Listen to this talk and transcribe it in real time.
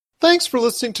Thanks for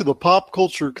listening to the Pop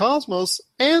Culture Cosmos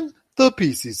and the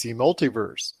PCC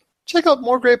Multiverse. Check out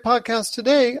more great podcasts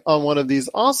today on one of these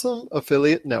awesome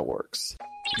affiliate networks.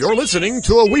 You're listening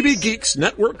to a Weeby Geeks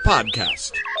Network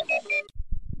podcast.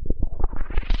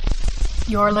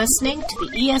 You're listening to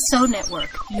the ESO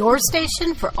Network, your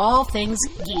station for all things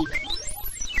geek.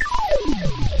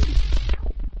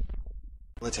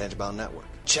 The Tangibound Network.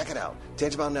 Check it out.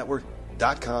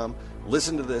 TangiboundNetwork.com.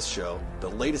 Listen to this show, the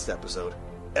latest episode,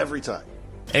 every time.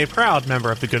 A proud member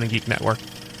of the Gonna Geek Network.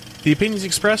 The opinions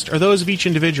expressed are those of each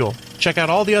individual. Check out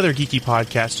all the other geeky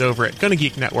podcasts over at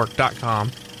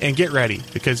GonnaGeekNetwork.com and get ready,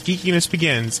 because geekiness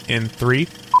begins in 3,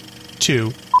 2,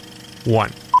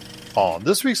 1. On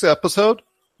this week's episode,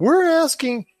 we're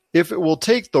asking if it will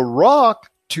take The Rock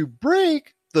to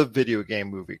break the video game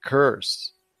movie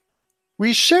curse.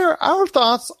 We share our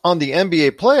thoughts on the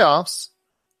NBA playoffs.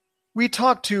 We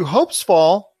talk to Hope's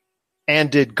Fall.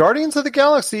 And did Guardians of the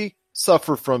Galaxy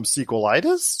suffer from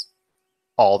sequelitis?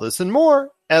 All this and more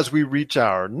as we reach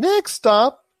our next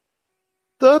stop,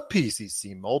 the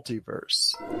PCC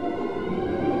Multiverse.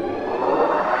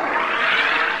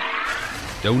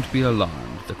 Don't be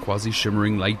alarmed. The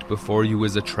quasi-shimmering light before you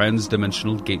is a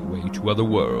trans-dimensional gateway to other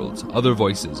worlds, other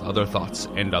voices, other thoughts,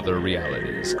 and other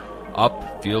realities.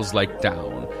 Up feels like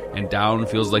down, and down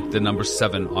feels like the number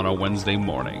 7 on a Wednesday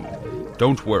morning.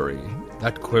 Don't worry.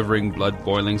 That quivering,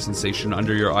 blood-boiling sensation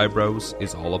under your eyebrows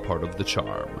is all a part of the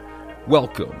charm.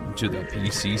 Welcome to the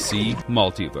PCC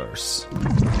Multiverse.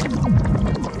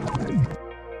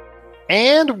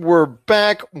 And we're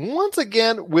back once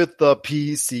again with the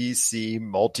PCC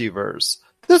Multiverse.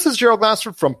 This is Gerald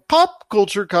Glassford from Pop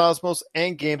Culture Cosmos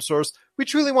and Game Source. We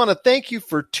truly want to thank you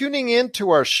for tuning in to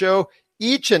our show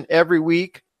each and every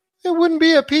week. It wouldn't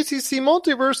be a PCC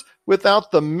Multiverse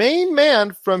without the main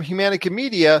man from Humanica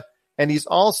Media, and he's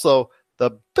also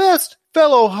the best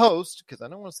fellow host, because I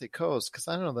don't want to say co-host, because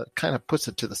I know that kind of puts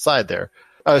it to the side there.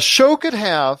 A show could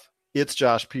have, it's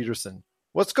Josh Peterson.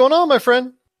 What's going on, my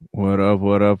friend? What up?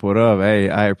 Hey,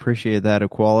 I appreciate that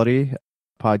equality.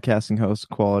 Podcasting host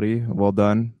quality. Well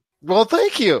done. Well,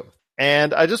 thank you.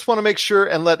 And I just want to make sure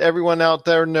and let everyone out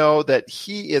there know that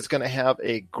he is going to have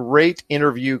a great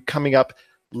interview coming up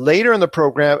later in the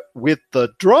program with the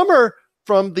drummer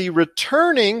from the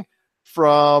returning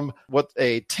from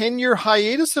a 10-year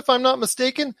hiatus, if I'm not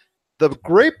mistaken, the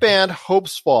great band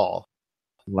Hope's Fall.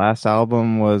 Last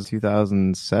album was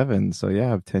 2007, so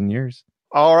yeah, 10 years.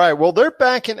 All right, well, they're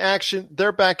back in action.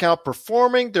 They're back out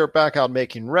performing. They're back out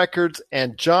making records.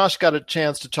 And Josh got a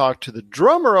chance to talk to the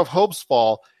drummer of Hope's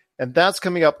Fall, and that's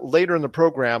coming up later in the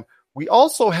program. We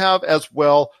also have as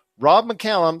well Rob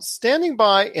McCallum standing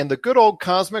by in the good old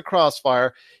Cosmic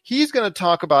Crossfire. He's going to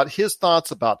talk about his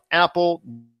thoughts about Apple,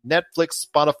 Netflix,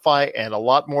 Spotify, and a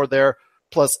lot more there.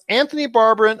 Plus, Anthony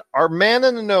Barbarin, our man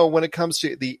in the know when it comes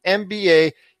to the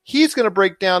NBA. He's going to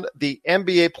break down the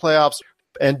NBA playoffs.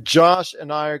 And Josh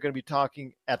and I are going to be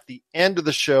talking at the end of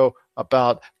the show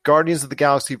about Guardians of the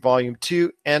Galaxy Volume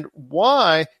 2 and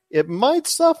why it might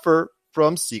suffer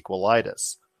from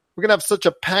sequelitis. We're going to have such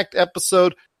a packed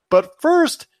episode. But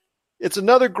first, it's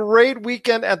another great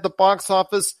weekend at the box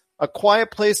office. A Quiet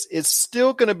Place is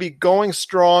still going to be going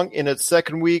strong in its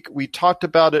second week. We talked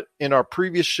about it in our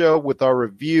previous show with our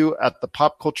review at the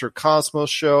Pop Culture Cosmos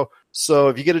show. So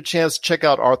if you get a chance, check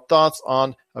out our thoughts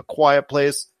on A Quiet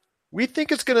Place. We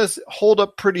think it's going to hold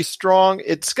up pretty strong.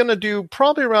 It's going to do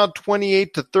probably around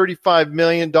 $28 to $35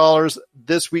 million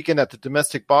this weekend at the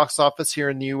domestic box office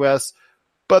here in the U.S.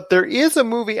 But there is a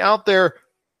movie out there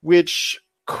which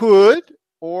could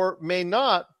or may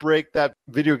not break that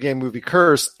video game movie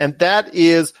curse, and that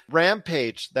is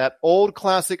Rampage, that old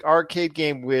classic arcade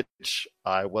game which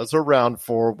I was around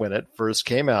for when it first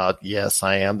came out. Yes,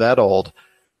 I am that old.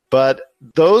 But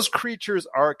those creatures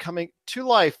are coming to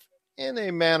life in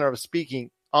a manner of speaking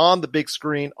on the big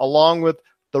screen along with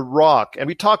The Rock. And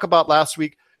we talked about last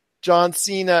week John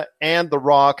Cena and The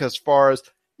Rock as far as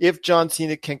if John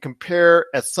Cena can compare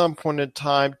at some point in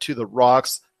time to The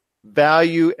Rock's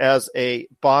value as a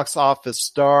box office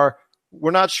star.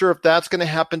 We're not sure if that's going to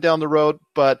happen down the road,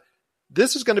 but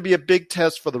this is going to be a big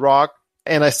test for The Rock.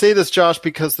 And I say this, Josh,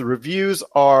 because the reviews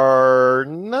are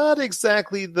not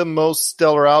exactly the most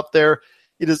stellar out there.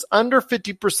 It is under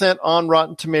 50% on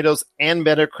Rotten Tomatoes and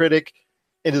Metacritic.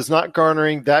 It is not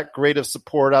garnering that great of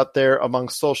support out there among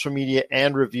social media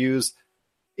and reviews.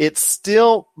 It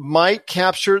still might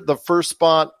capture the first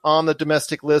spot on the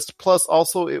domestic list. Plus,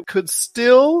 also, it could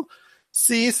still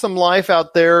see some life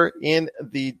out there in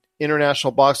the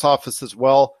international box office as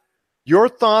well. Your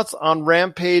thoughts on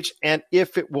Rampage and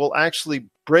if it will actually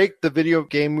break the video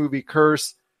game movie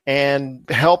curse, and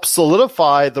help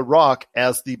solidify The Rock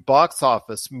as the box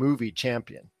office movie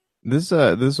champion. This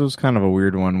was kind of a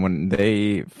weird one. When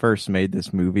they first made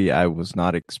this movie, I was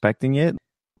not expecting it.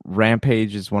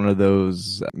 Rampage is one of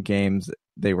those games.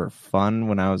 They were fun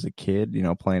when I was a kid,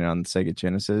 playing on Sega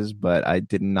Genesis, but I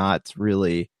did not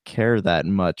really care that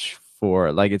much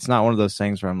for, like, it's not one of those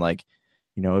things where I'm like,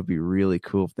 it'd be really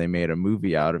cool if they made a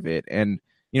movie out of it. And,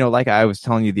 like I was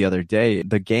telling you the other day,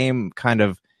 the game kind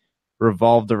of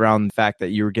revolved around the fact that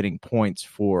you were getting points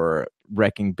for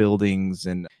wrecking buildings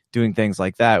and doing things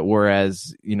like that.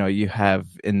 Whereas, you have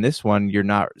in this one, you're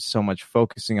not so much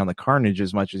focusing on the carnage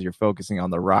as much as you're focusing on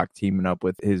The Rock teaming up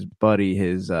with his buddy,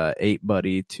 his ape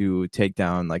buddy, to take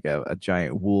down like a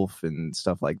giant wolf and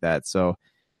stuff like that. So,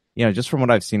 just from what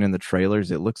I've seen in the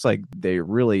trailers, it looks like they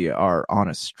really are on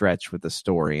a stretch with the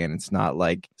story, and it's not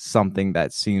like something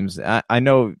that seems, I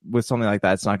know with something like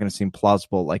that, it's not going to seem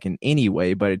plausible like in any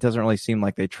way, but it doesn't really seem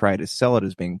like they try to sell it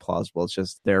as being plausible. It's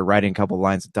just they're writing a couple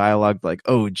lines of dialogue like,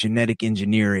 oh, genetic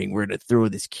engineering, we're going to throw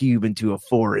this cube into a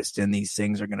forest and these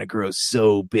things are going to grow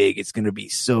so big, it's going to be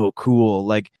so cool.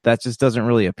 Like, that just doesn't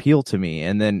really appeal to me.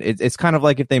 And then it's kind of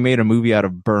like if they made a movie out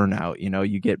of Burnout,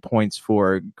 you get points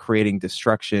for creating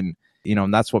destruction,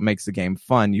 and that's what makes the game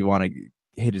fun. You want to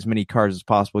hit as many cars as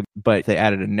possible, but if they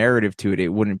added a narrative to it, it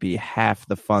wouldn't be half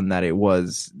the fun that it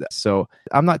was. So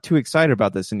I'm not too excited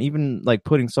about this. And even like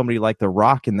putting somebody like The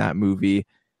Rock in that movie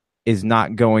is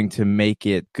not going to make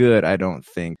it good, I don't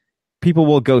think. People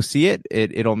will go see it.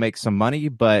 It'll make some money,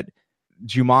 but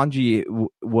Jumanji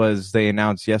they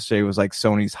announced yesterday, was like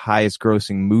Sony's highest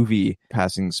grossing movie,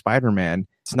 passing Spider-Man.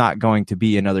 It's not going to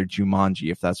be another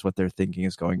Jumanji if that's what they're thinking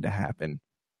is going to happen.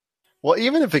 Well,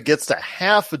 even if it gets to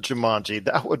half of Jumanji,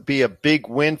 that would be a big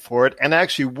win for it, and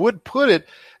actually would put it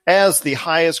as the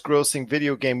highest grossing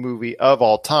video game movie of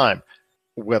all time.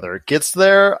 Whether it gets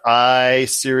there, I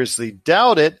seriously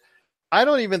doubt it. I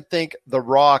don't even think The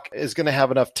Rock is going to have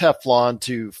enough Teflon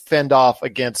to fend off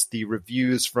against the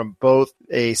reviews from both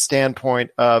a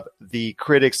standpoint of the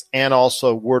critics and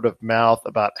also word of mouth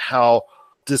about how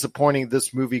disappointing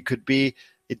this movie could be.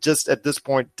 It just, at this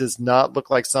point, does not look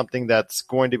like something that's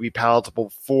going to be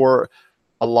palatable for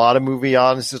a lot of movie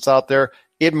audiences out there.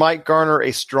 It might garner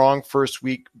a strong first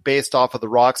week based off of The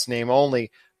Rock's name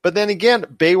only. But then again,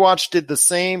 Baywatch did the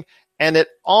same, and it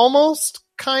almost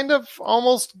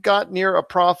got near a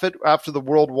profit after the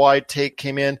worldwide take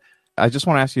came in. I just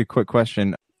want to ask you a quick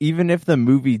question. Even if the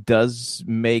movie does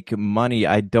make money,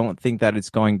 I don't think that it's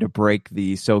going to break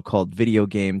the so-called video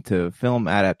game to film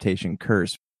adaptation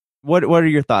curse. What are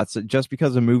your thoughts? Just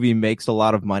because a movie makes a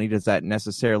lot of money, does that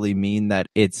necessarily mean that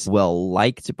it's well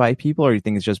liked by people, or do you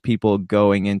think it's just people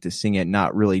going in to seeing it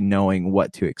not really knowing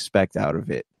what to expect out of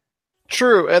it?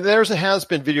 True, and there has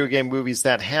been video game movies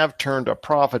that have turned a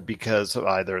profit because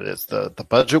either the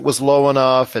budget was low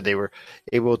enough and they were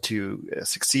able to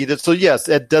succeed. So yes,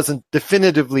 it doesn't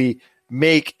definitively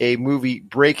make a movie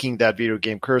breaking that video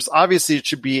game curse. Obviously, it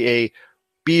should be a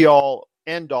be-all,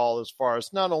 end-all as far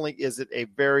as not only is it a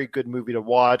very good movie to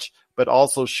watch, but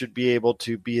also should be able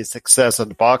to be a success at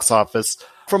the box office.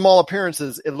 From all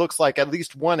appearances, it looks like at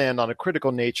least one end on a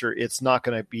critical nature, it's not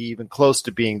going to be even close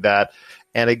to being that.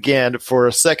 And again, for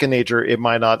a second nature, it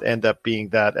might not end up being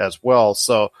that as well.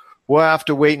 So we'll have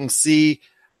to wait and see.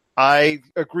 I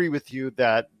agree with you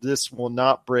that this will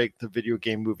not break the video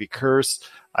game movie curse.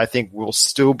 I think we'll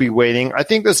still be waiting. I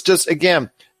think this just,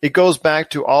 again, it goes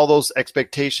back to all those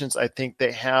expectations I think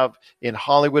they have in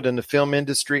Hollywood and the film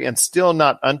industry, and still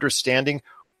not understanding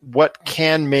what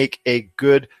can make a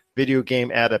good video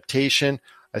game adaptation.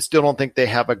 I still don't think they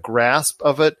have a grasp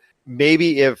of it.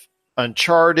 Maybe if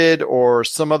Uncharted or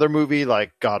some other movie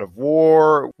like God of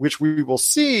War, which we will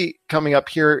see coming up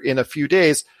here in a few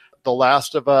days, The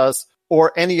Last of Us,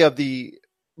 or any of the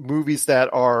movies that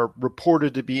are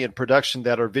reported to be in production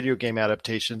that are video game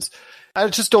adaptations. I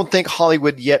just don't think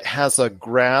Hollywood yet has a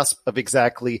grasp of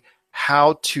exactly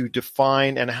how to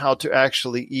define and how to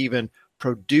actually even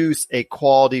produce a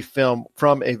quality film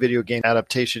from a video game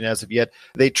adaptation as of yet.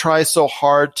 They try so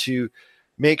hard to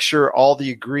make sure all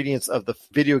the ingredients of the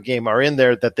video game are in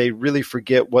there that they really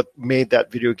forget what made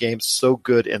that video game so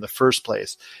good in the first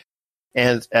place.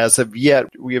 And as of yet,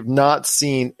 we have not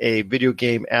seen a video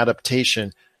game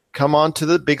adaptation come onto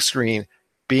the big screen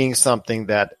being something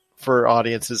that for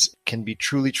audiences can be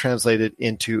truly translated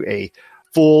into a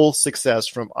full success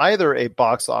from either a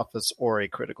box office or a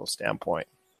critical standpoint.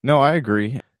 No, I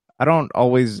agree. I don't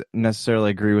always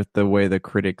necessarily agree with the way the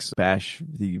critics bash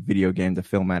the video game to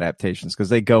film adaptations, because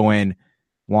they go in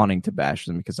wanting to bash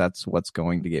them because that's what's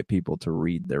going to get people to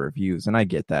read their reviews. And I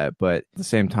get that. But at the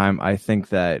same time, I think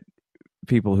that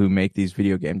people who make these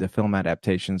video game to film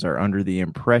adaptations are under the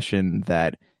impression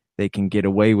that they can get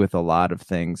away with a lot of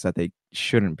things that they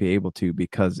shouldn't be able to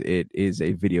because it is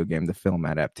a video game to film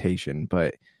adaptation.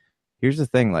 But here's the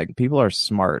thing, like, people are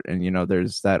smart, and, you know,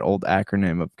 there's that old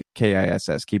acronym of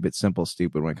KISS, keep it simple,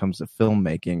 stupid, when it comes to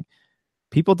filmmaking.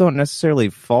 People don't necessarily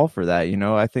fall for that, you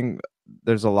know. I think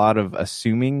there's a lot of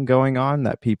assuming going on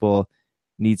that people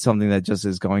need something that just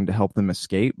is going to help them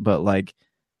escape. But, like,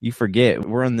 you forget,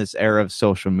 we're in this era of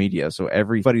social media, so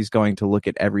everybody's going to look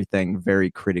at everything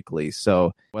very critically.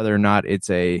 So whether or not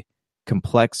it's a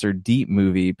complex or deep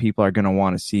movie, people are going to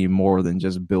want to see more than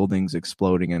just buildings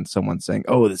exploding and someone saying,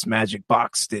 oh, this magic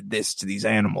box did this to these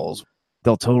animals.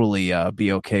 They'll totally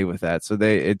be okay with that. So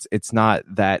it's not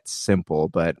that simple,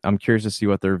 but I'm curious to see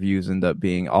what the reviews end up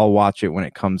being. I'll watch it when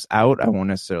it comes out. I won't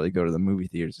necessarily go to the movie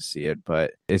theaters to see it,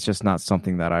 but it's just not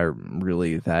something that I'm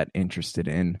really that interested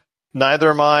in. Neither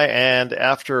am I, and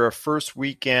after a first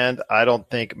weekend, I don't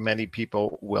think many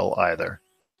people will either.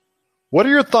 What are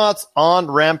your thoughts on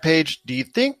Rampage? Do you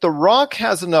think The Rock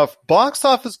has enough box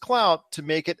office clout to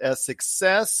make it a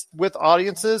success with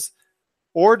audiences?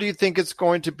 Or do you think it's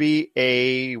going to be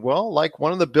like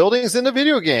one of the buildings in a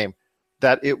video game,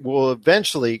 that it will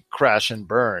eventually crash and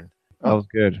burn? That was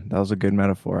good. That was a good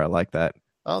metaphor. I like that.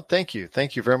 Oh, thank you.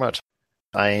 Thank you very much.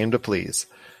 I aim to please.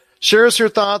 Share us your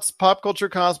thoughts,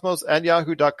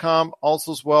 popculturecosmos@yahoo.com.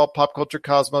 Also as well, Pop Culture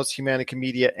Cosmos, Humanica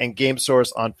Media, and Game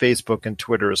Source on Facebook and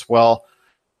Twitter as well.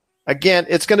 Again,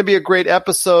 it's going to be a great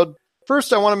episode.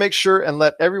 First, I want to make sure and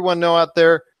let everyone know out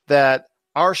there that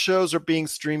our shows are being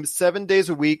streamed 7 days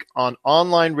a week on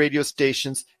online radio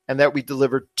stations, and that we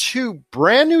deliver 2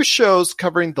 brand new shows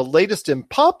covering the latest in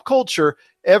pop culture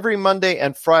every Monday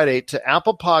and Friday to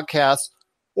Apple Podcasts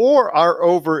or our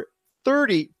over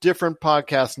 30 different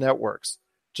podcast networks.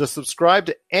 Just subscribe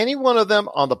to any one of them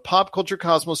on the Pop Culture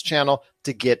Cosmos channel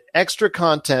to get extra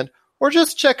content, or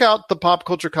just check out the Pop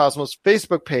Culture Cosmos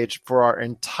Facebook page for our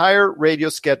entire radio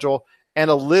schedule and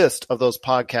a list of those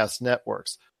podcast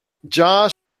networks.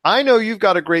 Josh, I know you've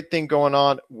got a great thing going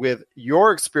on with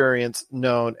your experience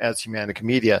known as Humanica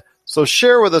Media. So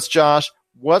share with us, Josh,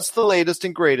 what's the latest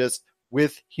and greatest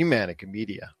with Humanica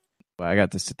Media? I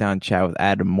got to sit down and chat with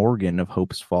Adam Morgan of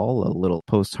Hope's Fall, a little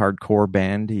post-hardcore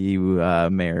band you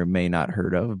may or may not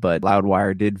heard of, but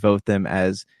Loudwire did vote them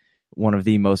as one of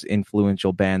the most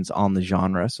influential bands on the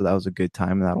genre, so that was a good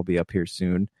time, and that'll be up here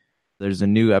soon. There's a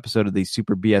new episode of the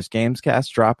Super BS Games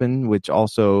Cast dropping, which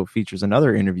also features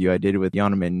another interview I did with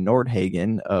Jonaman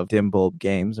Nordhagen of Dim Bulb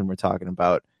Games, and we're talking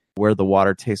about where the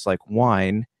water tastes like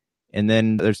wine. And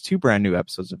then there's 2 brand new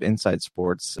episodes of Inside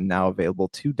Sports now available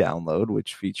to download,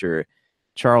 which feature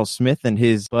Charles Smith and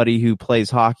his buddy who plays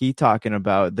hockey talking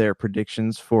about their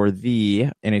predictions for the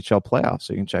NHL playoffs.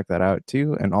 So you can check that out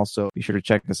too. And also be sure to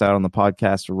check us out on the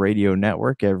Podcast Radio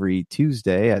Network every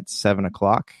Tuesday at 7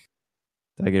 o'clock.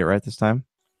 Did I get it right this time?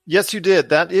 Yes, you did.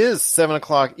 That is 7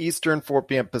 o'clock Eastern, 4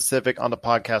 p.m. Pacific on the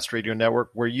Podcast Radio Network,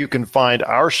 where you can find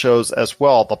our shows as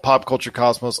well, the Pop Culture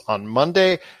Cosmos on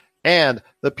Monday and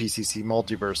the PCC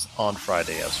Multiverse on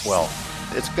Friday as well.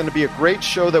 It's going to be a great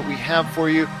show that we have for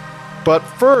you. But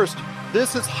first,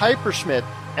 this is Hyperschmidt,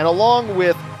 and along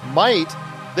with Might,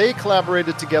 they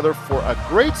collaborated together for a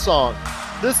great song.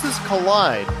 This is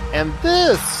Collide, and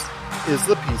this is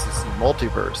the PCC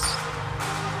Multiverse.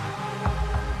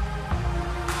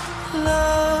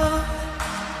 Love,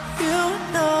 you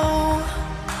know,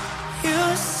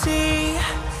 you see,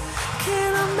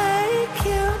 can I make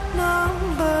you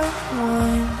number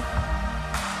one?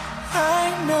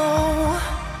 I know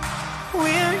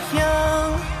we're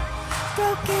young,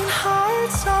 broken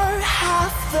hearts are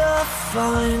half the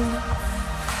fun.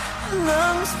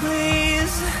 Lungs,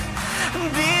 please,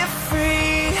 be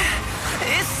free.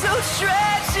 It's so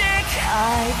tragic, I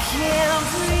can't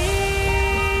breathe.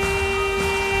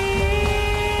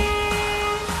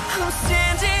 I'm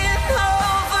standing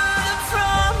over the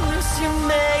promise you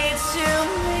made to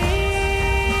me.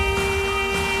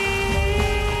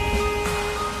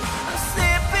 I'm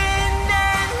slipping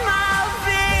and my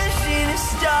vision is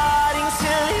starting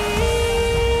to leave.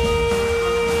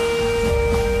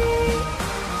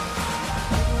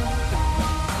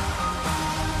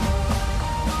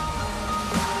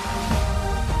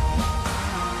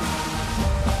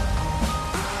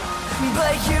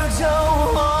 But you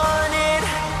don't want it.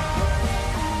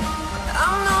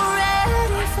 I'm not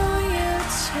ready for you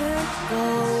to go.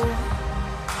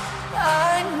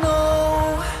 I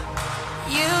know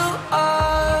you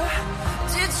are.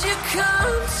 Did you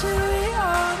come to it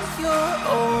on your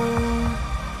own?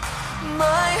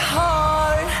 My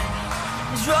heart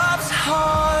drops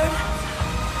hard.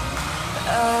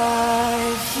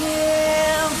 I can't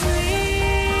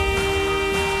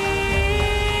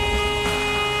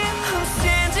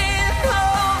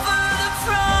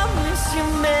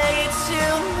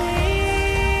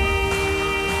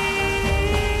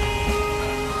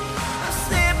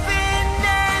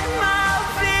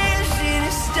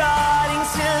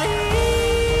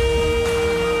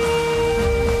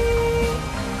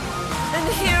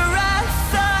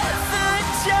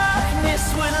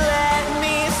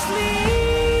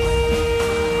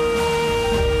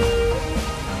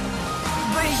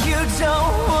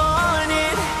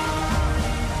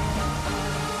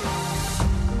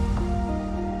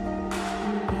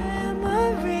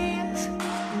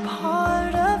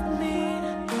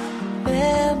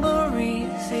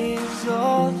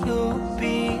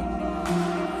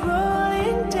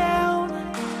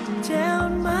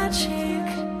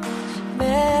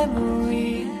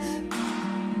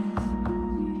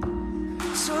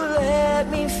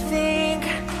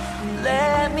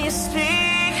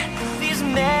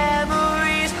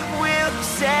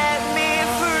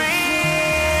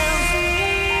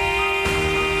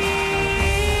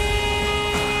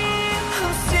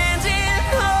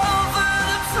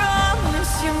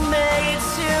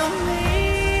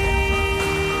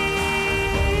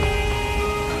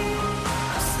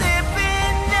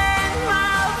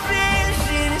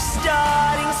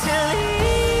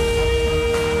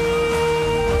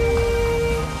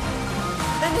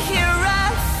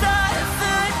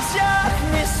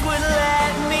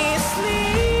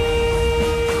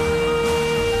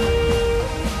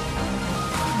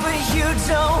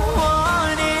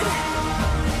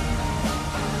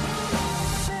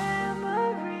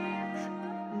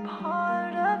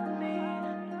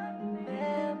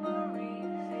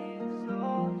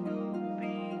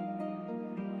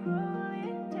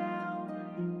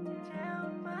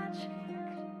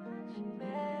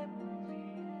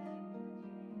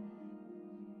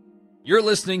You're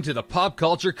listening to the Pop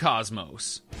Culture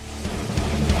Cosmos.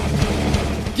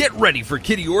 Get ready for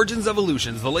Kitty Origins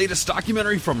Evolutions, the latest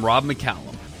documentary from Rob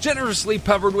McCallum. Generously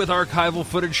peppered with archival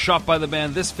footage shot by the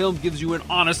band, this film gives you an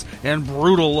honest and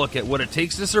brutal look at what it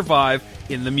takes to survive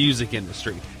in the music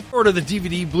industry. Order the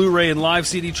DVD, Blu-ray, and live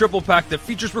CD triple pack that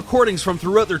features recordings from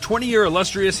throughout their 20-year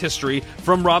illustrious history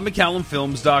from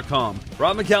RobMcCallumFilms.com.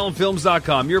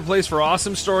 RobMcCallumFilms.com, your place for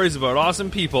awesome stories about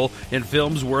awesome people and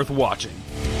films worth watching.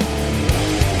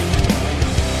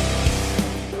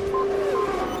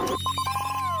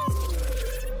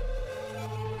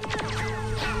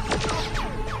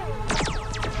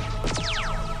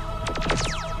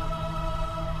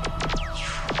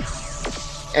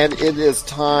 And it is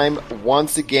time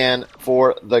once again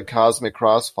for the Cosmic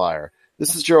Crossfire.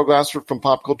 This is Gerald Glassford from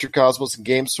Pop Culture Cosmos and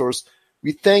Game Source.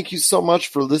 We thank you so much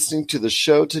for listening to the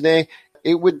show today.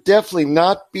 It would definitely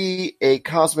not be a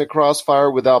Cosmic Crossfire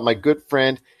without my good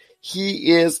friend.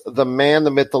 He is the man,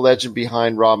 the myth, the legend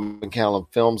behind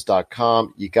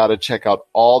RobMcCallumFilms.com. You got to check out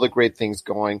all the great things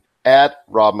going at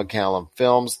Rob McCallum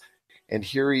Films. And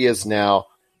here he is now,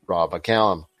 Rob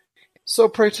McCallum. So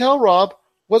pray tell, Rob,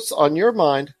 what's on your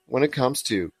mind when it comes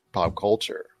to pop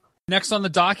culture? Next on the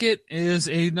docket is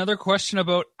another question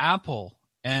about Apple.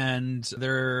 And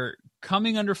they're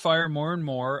coming under fire more and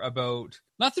more about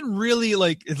nothing really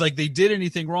like they did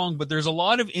anything wrong, but there's a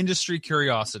lot of industry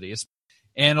curiosities.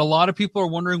 And a lot of people are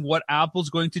wondering what Apple's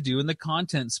going to do in the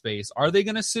content space. Are they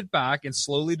going to sit back and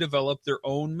slowly develop their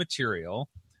own material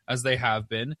as they have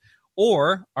been?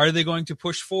 Or are they going to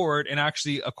push forward and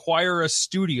actually acquire a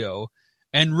studio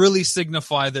and really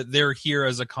signify that they're here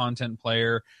as a content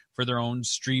player for their own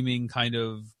streaming kind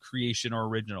of creation or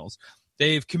originals?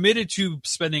 They've committed to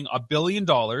spending $1 billion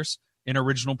in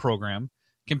original program.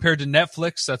 Compared to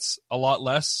Netflix, that's a lot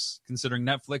less, considering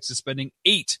Netflix is spending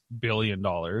 $8 billion.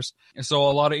 And so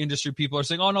a lot of industry people are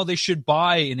saying, oh, no, they should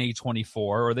buy an A24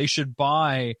 or they should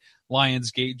buy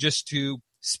Lionsgate just to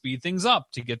speed things up,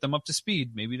 to get them up to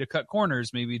speed, maybe to cut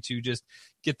corners, maybe to just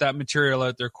get that material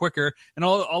out there quicker. And a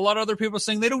lot of other people are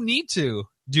saying they don't need to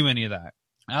do any of that.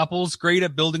 Apple's great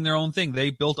at building their own thing. They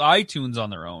built iTunes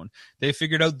on their own. They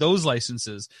figured out those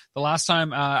licenses. The last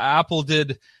time Apple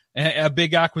did a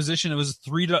big acquisition, it was a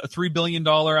 $3 billion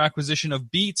acquisition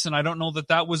of Beats, and I don't know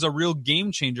that was a real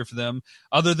game changer for them,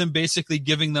 other than basically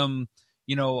giving them,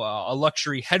 a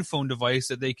luxury headphone device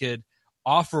that they could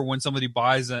offer when somebody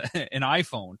buys an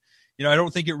iPhone. I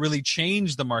don't think it really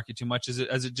changed the market too much as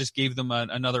it just gave them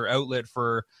another outlet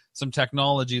for some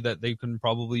technology that they can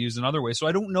probably use in other ways. So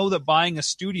I don't know that buying a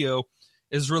studio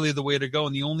is really the way to go.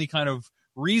 And the only kind of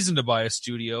reason to buy a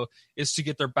studio is to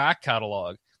get their back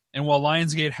catalog. And while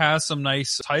Lionsgate has some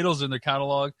nice titles in their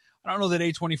catalog, I don't know that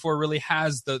A24 really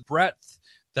has the breadth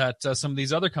that some of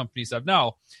these other companies have.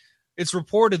 Now, it's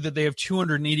reported that they have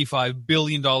 $285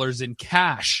 billion in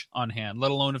cash on hand,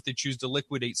 let alone if they choose to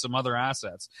liquidate some other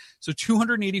assets. So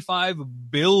 $285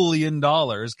 billion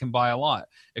can buy a lot.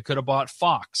 It could have bought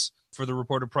Fox for the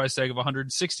reported price tag of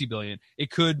 $160 billion.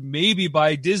 It could maybe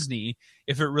buy Disney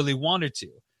if it really wanted to.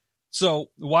 So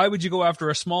why would you go after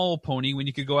a small pony when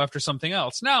you could go after something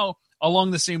else? Now,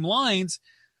 along the same lines,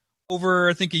 over,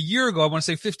 I think, a year ago, I want to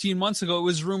say 15 months ago, it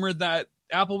was rumored that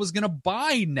Apple was going to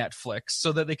buy Netflix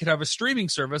so that they could have a streaming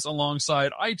service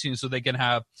alongside iTunes, so they can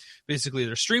have basically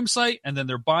their stream site and then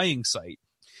their buying site.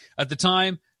 At the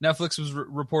time, Netflix was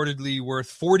reportedly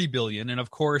worth $40 billion, and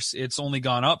of course, it's only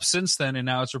gone up since then, and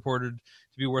now it's reported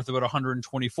to be worth about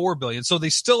 $124 billion. So they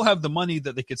still have the money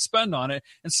that they could spend on it,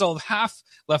 and still have half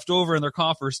left over in their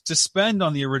coffers to spend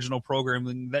on the original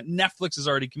programming that Netflix is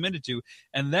already committed to,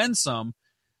 and then some.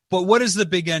 But what is the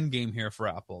big end game here for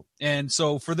Apple? And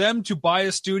so for them to buy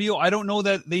a studio, I don't know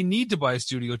that they need to buy a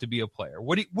studio to be a player.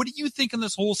 What do you think in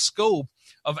this whole scope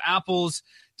of Apple's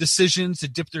decisions to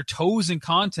dip their toes in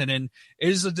content? And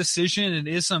is a decision and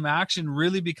is some action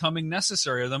really becoming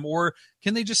necessary of them? Or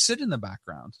can they just sit in the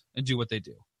background and do what they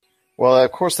do? Well,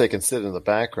 of course they can sit in the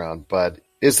background, but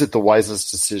is it the wisest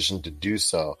decision to do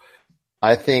so?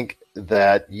 I think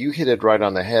that you hit it right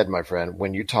on the head, my friend,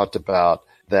 when you talked about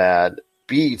that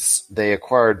Beats, they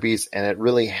acquired Beats, and it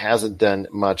really hasn't done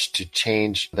much to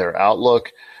change their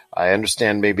outlook. I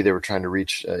understand maybe they were trying to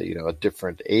reach, a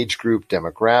different age group,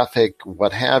 demographic,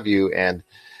 what have you, and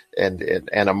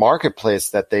a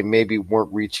marketplace that they maybe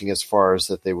weren't reaching as far as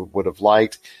that they would have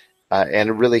liked, and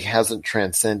it really hasn't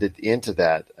transcended into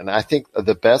that. And I think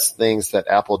the best things that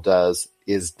Apple does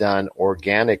is done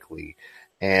organically,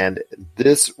 and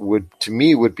this would, to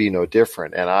me, would be no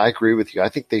different. And I agree with you. I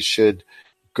think they should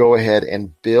go ahead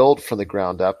and build from the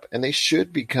ground up, and they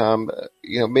should become,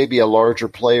 maybe a larger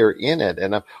player in it.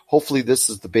 And hopefully this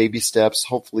is the baby steps.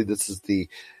 Hopefully this is the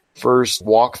first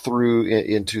walkthrough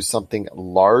into something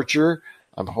larger.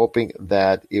 I'm hoping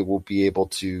that it will be able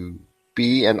to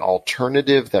be an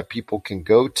alternative that people can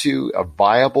go to, a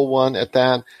viable one at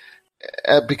that.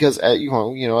 Because,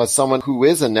 as someone who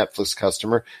is a Netflix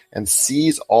customer and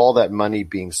sees all that money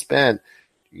being spent,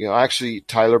 actually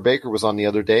Tyler Baker was on the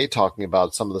other day talking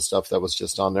about some of the stuff that was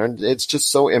just on there. And it's just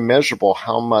so immeasurable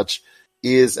how much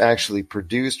is actually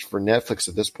produced for Netflix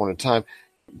at this point in time.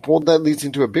 Well, that leads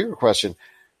into a bigger question.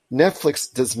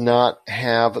 Netflix does not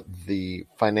have the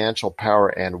financial power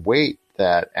and weight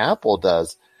that Apple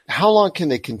does. How long can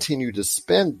they continue to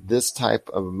spend this type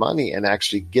of money and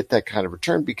actually get that kind of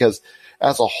return? Because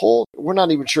as a whole, we're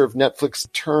not even sure if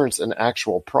Netflix turns an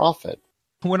actual profit.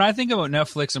 When I think about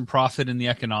Netflix and profit and the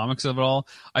economics of it all,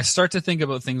 I start to think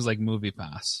about things like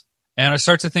MoviePass. And I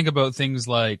start to think about things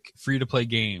like free-to-play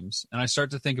games. And I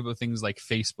start to think about things like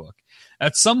Facebook.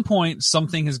 At some point,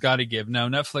 something has got to give. Now,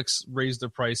 Netflix raised their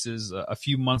prices a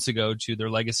few months ago to their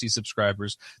legacy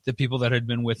subscribers, the people that had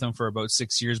been with them for about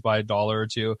 6 years, by $1 or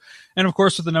 $2. And of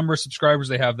course, with the number of subscribers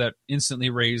they have, that instantly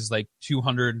raised like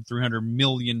 $200, $300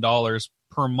 million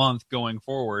per month going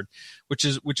forward, which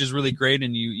is really great.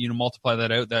 And you multiply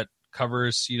that out, that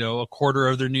covers, a quarter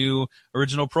of their new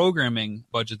original programming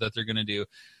budget that they're going to do.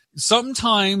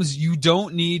 Sometimes you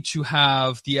don't need to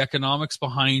have the economics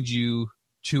behind you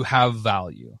to have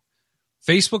value.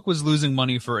 Facebook was losing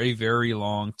money for a very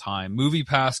long time.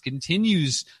 MoviePass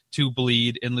continues to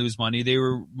bleed and lose money. They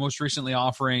were most recently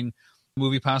offering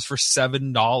MoviePass for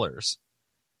 $7.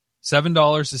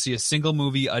 $7 to see a single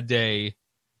movie a day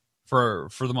for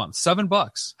the month.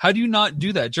 $7. How do you not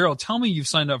do that? Gerald, tell me you've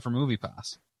signed up for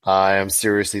MoviePass. I am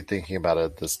seriously thinking about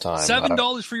it this time.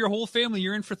 $7 for your whole family.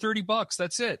 You're in for $30.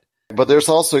 That's it. But there's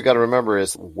also got to remember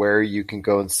is where you can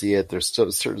go and see it. There's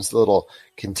still certain little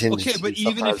contingencies. Okay, but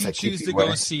even if you choose to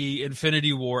go see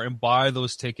Infinity War and buy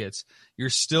those tickets,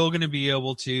 you're still going to be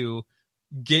able to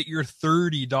get your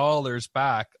 $30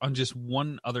 back on just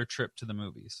one other trip to the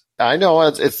movies. I know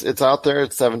it's out there.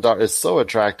 It's $7. It's so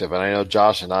attractive, and I know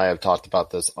Josh and I have talked about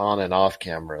this on and off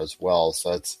camera as well.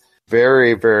 So it's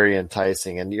very, very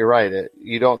enticing. And you're right.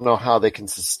 You don't know how they can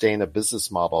sustain a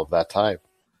business model of that type.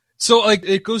 So,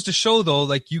 it goes to show,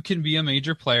 though, you can be a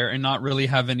major player and not really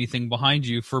have anything behind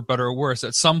you, for better or worse.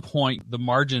 At some point, the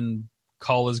margin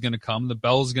call is going to come, the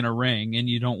bell's going to ring, and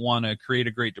you don't want to create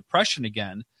a Great Depression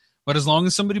again. But as long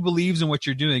as somebody believes in what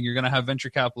you're doing, you're going to have venture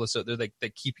capitalists out there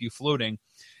that keep you floating.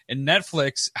 And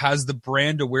Netflix has the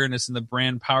brand awareness and the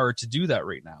brand power to do that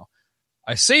right now.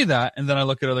 I say that, and then I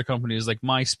look at other companies like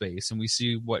MySpace, and we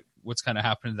see what's kind of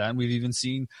happened to that. And we've even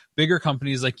seen bigger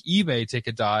companies like eBay take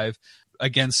a dive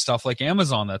against stuff like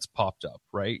Amazon that's popped up,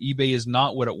 right? eBay is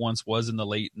not what it once was in the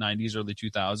late 90s, early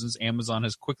 2000s. Amazon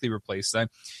has quickly replaced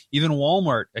that. Even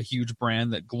Walmart, a huge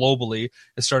brand that globally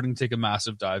is starting to take a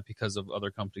massive dive because of other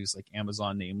companies like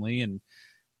Amazon, namely, and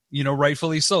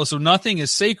rightfully so. So nothing is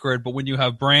sacred, but when you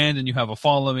have brand and you have a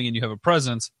following and you have a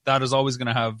presence, that is always going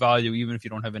to have value, even if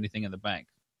you don't have anything in the bank.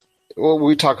 Well,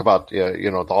 we talk about,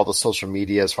 all the social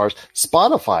media as far as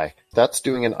Spotify. That's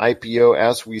doing an IPO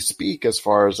as we speak as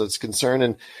far as it's concerned.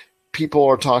 And people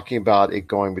are talking about it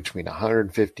going between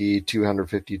 $150,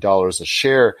 $250 a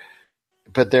share.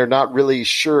 But they're not really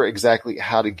sure exactly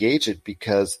how to gauge it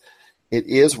because it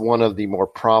is one of the more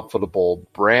profitable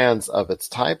brands of its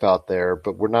type out there.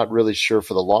 But we're not really sure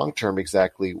for the long term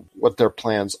exactly what their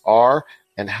plans are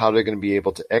and how they're going to be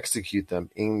able to execute them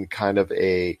in kind of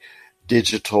a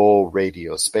digital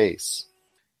radio space.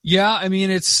 Yeah, I mean,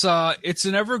 it's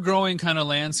an ever-growing kind of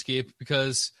landscape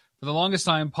because for the longest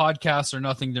time, podcasts are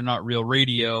nothing. They're not real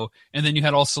radio. And then you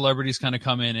had all celebrities kind of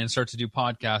come in and start to do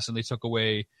podcasts, and they took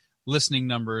away listening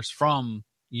numbers from,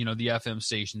 the FM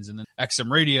stations and then XM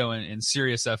radio and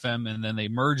Sirius FM. And then they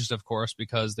merged, of course,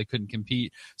 because they couldn't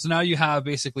compete. So now you have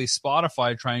basically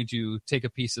Spotify trying to take a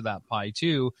piece of that pie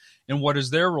too. And what is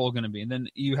their role going to be? And then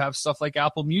you have stuff like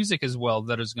Apple Music as well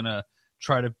that is going to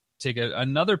try to take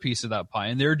another piece of that pie.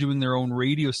 And they're doing their own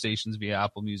radio stations via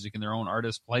Apple Music and their own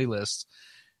artist playlists.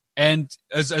 And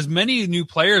as many new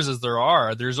players as there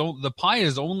are, the pie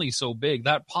is only so big.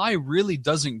 That pie really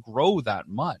doesn't grow that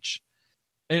much.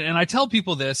 And I tell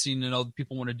people this,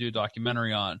 people want to do a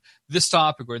documentary on this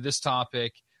topic or this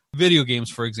topic. Video games,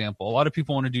 for example. A lot of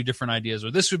people want to do different ideas,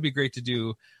 or this would be great to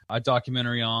do a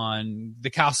documentary on the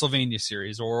Castlevania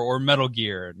series or Metal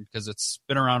Gear because it's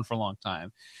been around for a long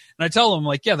time. And I tell them,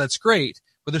 yeah, that's great,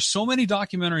 but there's so many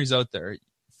documentaries out there.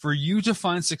 For you to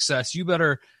find success, you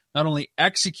better not only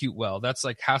execute well, that's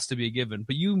like has to be a given,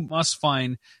 but you must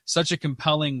find such a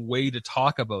compelling way to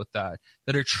talk about that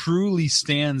it truly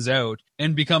stands out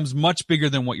and becomes much bigger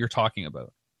than what you're talking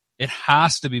about. It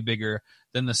has to be bigger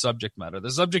than the subject matter. The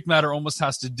subject matter almost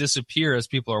has to disappear as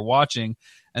people are watching,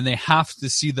 and they have to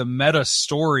see the meta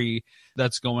story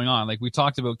that's going on. Like we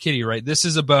talked about Kitty, right? This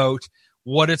is about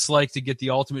what it's like to get the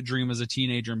ultimate dream as a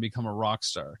teenager and become a rock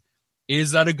star.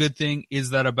 Is that a good thing? Is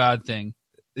that a bad thing?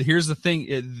 Here's the thing.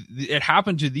 It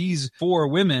happened to these 4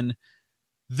 women.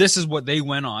 This is what they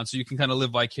went on. So you can kind of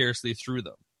live vicariously through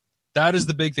them. That is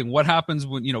the big thing. What happens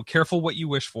when, careful what you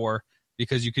wish for,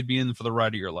 because you could be in for the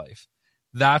ride of your life.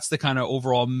 That's the kind of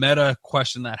overall meta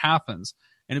question that happens.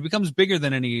 And it becomes bigger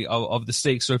than any of the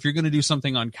stakes. So if you're going to do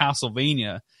something on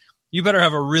Castlevania, you better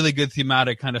have a really good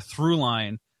thematic kind of through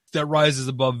line that rises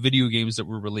above video games that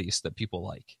were released that people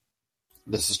like.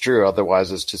 This is true.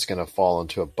 Otherwise, it's just going to fall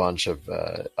into a bunch of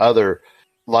other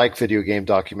like video game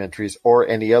documentaries or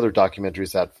any other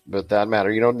documentaries that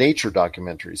matter. Nature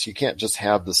documentaries. You can't just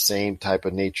have the same type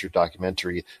of nature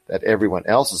documentary that everyone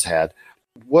else has had.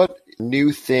 What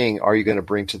new thing are you going to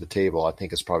bring to the table? I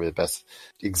think is probably the best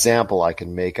example I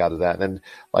can make out of that. And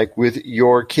like with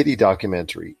your Kitty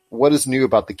documentary, what is new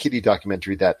about the Kitty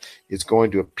documentary that is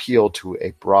going to appeal to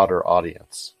a broader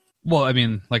audience? Well, I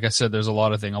mean, like I said, there's a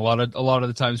lot of things. A lot of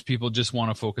the times people just want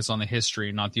to focus on the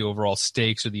history, not the overall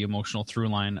stakes or the emotional through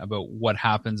line about what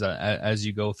happens as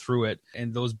you go through it.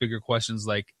 And those bigger questions,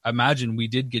 like, imagine we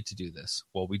did get to do this.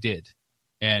 Well, we did.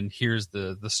 And here's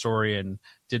the story. And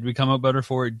did we come out better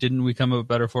for it? Didn't we come out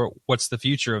better for it? What's the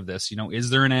future of this?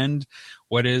 Is there an end?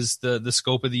 What is the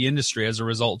scope of the industry as a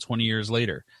result 20 years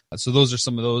later? So those are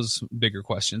some of those bigger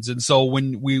questions. And so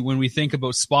when we think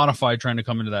about Spotify trying to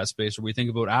come into that space, or we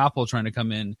think about Apple trying to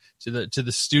come in to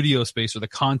the studio space or the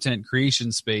content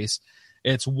creation space,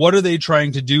 it's what are they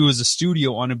trying to do as a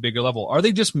studio on a bigger level? Are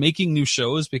they just making new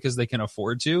shows because they can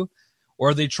afford to? Or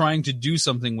are they trying to do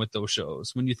something with those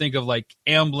shows? When you think of like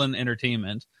Amblin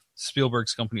Entertainment,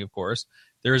 Spielberg's company, of course,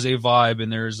 there's a vibe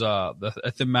and there's a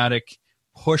thematic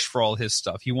push for all his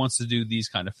stuff. He wants to do these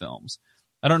kind of films.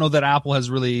 I don't know that Apple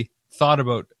has really thought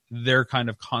about their kind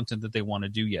of content that they want to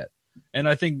do yet. And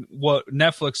I think what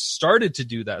Netflix started to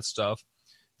do that stuff,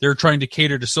 they're trying to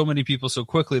cater to so many people so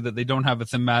quickly that they don't have a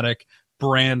thematic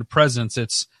brand presence.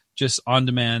 It's just on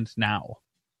demand now.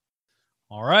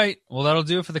 All right. Well, that'll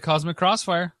do it for the Cosmic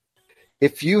Crossfire.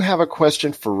 If you have a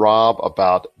question for Rob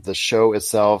about the show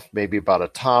itself, maybe about a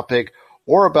topic,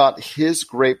 or about his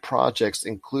great projects,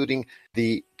 including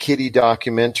the Kitty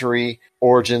documentary,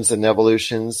 Origins and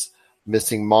Evolutions,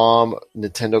 Missing Mom,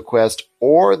 Nintendo Quest,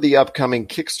 or the upcoming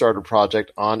Kickstarter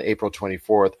project on April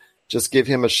 24th, just give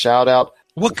him a shout out.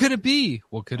 What could it be?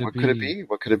 What could it be?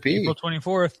 April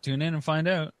 24th. Tune in and find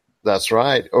out. That's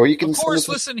right. Or you can, of course,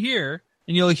 listen here.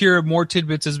 And you'll hear more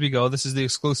tidbits as we go. This is the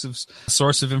exclusive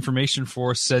source of information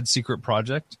for said secret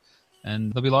project.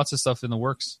 And there'll be lots of stuff in the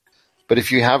works. But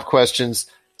if you have questions,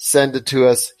 send it to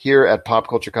us here at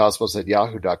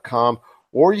popculturecosmos@yahoo.com.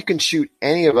 Or you can shoot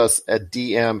any of us a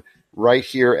DM right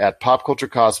here at Pop Culture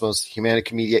Cosmos,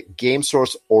 Humanica Media, Game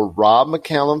Source, or Rob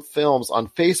McCallum Films on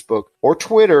Facebook or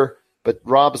Twitter. But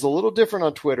Rob is a little different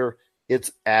on Twitter.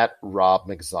 It's at Rob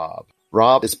McZob.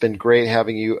 Rob, it's been great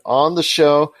having you on the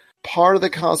show. Part of the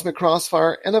Cosmic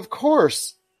Crossfire, and of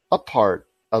course, a part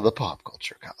of the Pop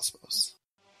Culture Cosmos.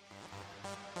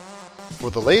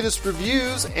 For the latest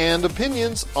reviews and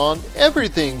opinions on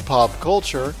everything pop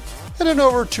culture, head on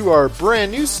over to our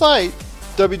brand new site,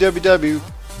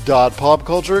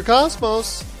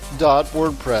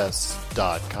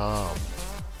 www.popculturecosmos.wordpress.com.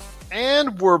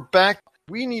 And we're back.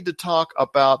 We need to talk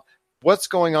about what's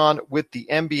going on with the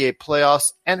NBA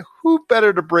playoffs, and who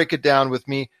better to break it down with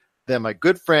me than my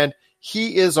good friend.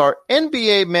 He is our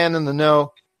NBA man in the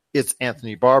know. It's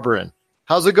Anthony Barberin.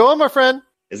 How's it going, my friend?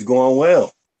 It's going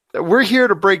well. We're here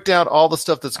to break down all the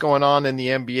stuff that's going on in the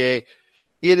NBA.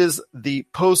 It is the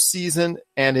postseason,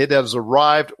 and it has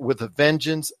arrived with a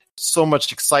vengeance. So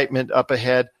much excitement up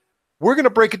ahead. We're going to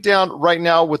break it down right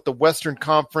now with the Western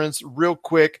Conference real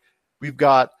quick. We've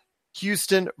got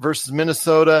Houston versus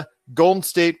Minnesota, Golden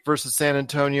State versus San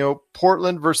Antonio,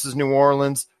 Portland versus New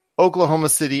Orleans, Oklahoma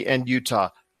City, and Utah.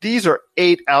 These are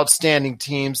 8 outstanding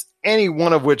teams, any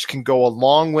one of which can go a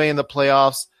long way in the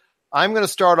playoffs. I'm going to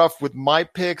start off with my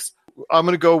picks. I'm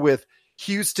going to go with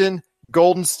Houston,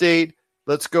 Golden State.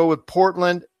 Let's go with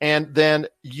Portland, and then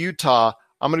Utah.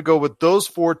 I'm going to go with those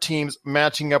 4 teams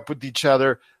matching up with each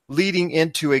other, leading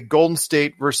into a Golden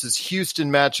State versus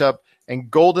Houston matchup, and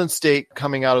Golden State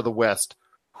coming out of the West.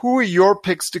 Who are your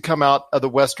picks to come out of the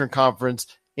Western Conference,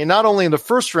 and not only in the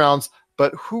first rounds,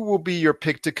 but who will be your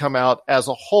pick to come out as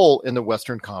a whole in the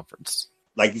Western Conference?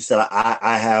 Like you said,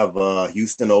 I have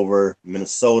Houston over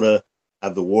Minnesota. I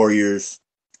have the Warriors.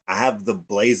 I have the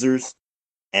Blazers.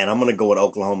 And I'm going to go with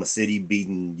Oklahoma City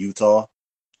beating Utah.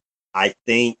 I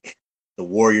think the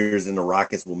Warriors and the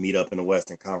Rockets will meet up in the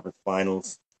Western Conference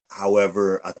Finals.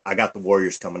 However, I got the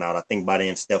Warriors coming out. I think by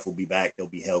then Steph will be back. They'll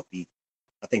be healthy.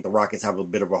 I think the Rockets have a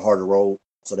bit of a harder road,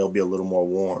 so they'll be a little more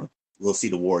warm. We'll see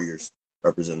the Warriors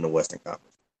representing the Western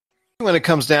Conference. When it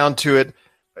comes down to it,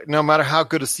 no matter how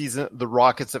good a season the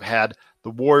Rockets have had, the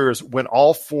Warriors, when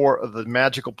all four of the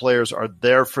magical players are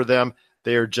there for them,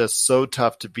 they are just so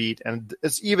tough to beat. And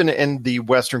it's even in the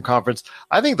Western Conference.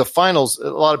 I think the finals,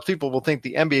 a lot of people will think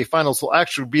the NBA Finals will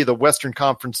actually be the Western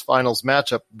Conference Finals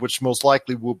matchup, which most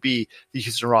likely will be the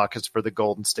Houston Rockets for the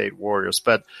Golden State Warriors.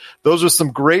 But those are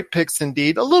some great picks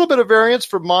indeed. A little bit of variance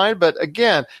for mine, but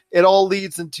again, it all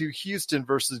leads into Houston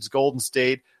versus Golden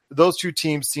State. Those two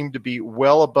teams seem to be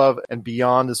well above and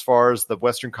beyond as far as the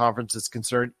Western Conference is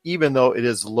concerned, even though it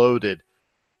is loaded.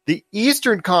 The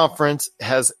Eastern Conference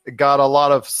has got a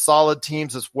lot of solid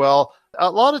teams as well.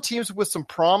 A lot of teams with some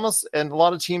promise and a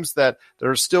lot of teams that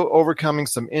are still overcoming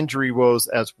some injury woes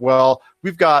as well.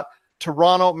 We've got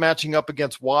Toronto matching up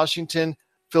against Washington,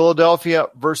 Philadelphia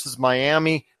versus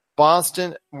Miami,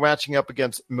 Boston matching up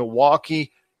against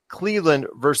Milwaukee, Cleveland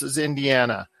versus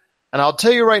Indiana. And I'll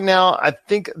tell you right now, I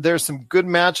think there's some good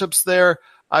matchups there.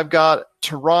 I've got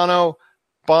Toronto,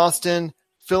 Boston,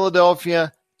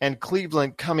 Philadelphia, and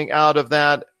Cleveland coming out of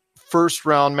that first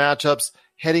round matchups,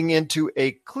 heading into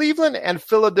a Cleveland and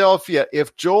Philadelphia.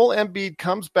 If Joel Embiid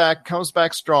comes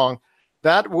back strong,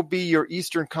 that will be your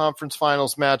Eastern Conference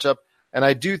Finals matchup. And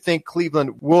I do think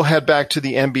Cleveland will head back to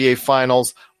the NBA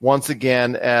Finals once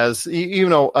again, as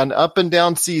an up and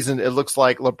down season. It looks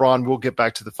like LeBron will get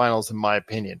back to the finals, in my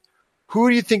opinion. Who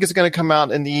do you think is going to come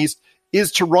out in the East?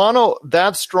 Is Toronto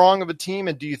that strong of a team,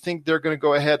 and do you think they're going to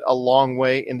go ahead a long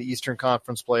way in the Eastern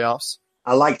Conference playoffs?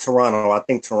 I like Toronto. I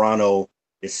think Toronto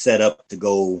is set up to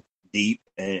go deep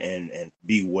and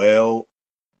be well,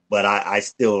 but I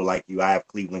still like you. I have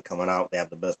Cleveland coming out. They have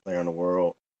the best player in the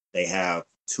world. They have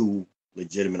two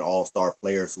legitimate all-star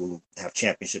players who have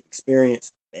championship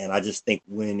experience, and I just think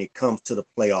when it comes to the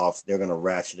playoffs, they're going to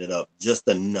ratchet it up just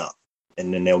enough,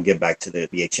 and then they'll get back to the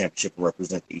NBA championship and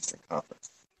represent the Eastern Conference.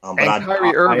 And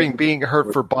Kyrie Irving being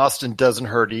hurt for Boston doesn't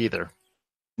hurt either.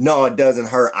 No, it doesn't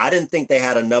hurt. I didn't think they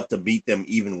had enough to beat them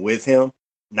even with him,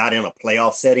 not in a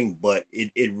playoff setting, but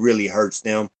it really hurts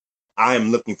them. I am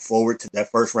looking forward to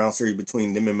that first round series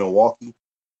between them and Milwaukee.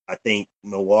 I think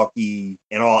Milwaukee,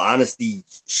 in all honesty,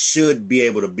 should be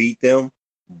able to beat them,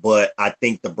 but I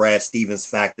think the Brad Stevens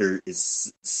factor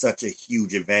is such a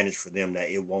huge advantage for them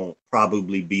that it won't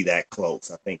probably be that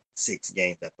close. I think 6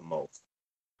 games at the most.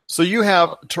 So you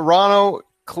have Toronto,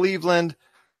 Cleveland,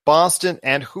 Boston,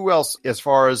 and who else as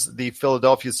far as the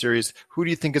Philadelphia series? Who do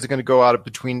you think is going to go out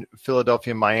between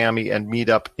Philadelphia and Miami and meet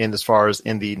up in as far as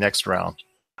in the next round?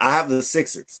 I have the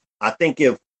Sixers. I think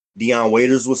if Deion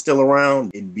Waiters was still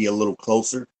around, it'd be a little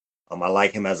closer. I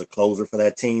like him as a closer for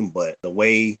that team, but the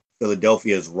way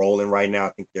Philadelphia is rolling right now, I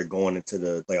think they're going into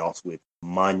the playoffs with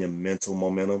monumental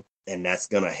momentum, and that's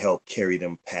going to help carry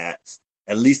them past,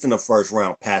 at least in the first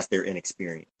round, past their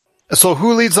inexperience. So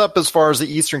who leads up as far as the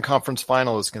Eastern Conference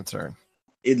Final is concerned?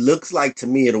 It looks like to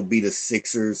me it'll be the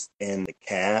Sixers and the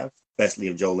Cavs, especially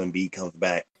if Joel Embiid comes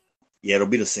back. Yeah, it'll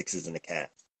be the Sixers and the Cavs.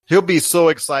 He'll be so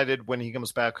excited when he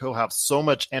comes back. He'll have so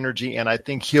much energy, and I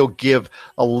think he'll give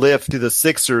a lift to the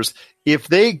Sixers. If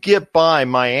they get by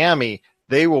Miami,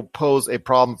 they will pose a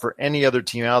problem for any other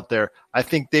team out there. I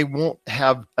think they won't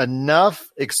have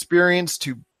enough experience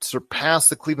to surpass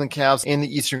the Cleveland Cavs in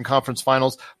the Eastern Conference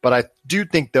Finals, but I do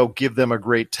think they'll give them a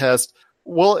great test.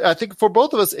 Well, I think for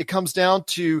both of us, it comes down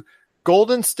to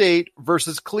Golden State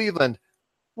versus Cleveland.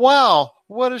 Wow,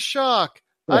 what a shock.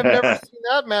 I've never seen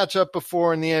that matchup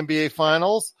before in the NBA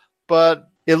Finals, but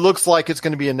it looks like it's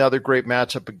going to be another great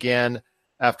matchup again.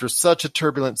 After such a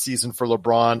turbulent season for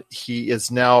LeBron, he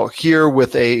is now here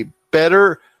with a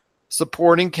better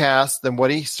supporting cast than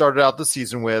what he started out the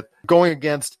season with, going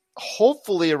against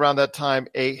hopefully around that time,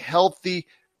 a healthy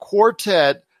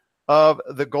quartet of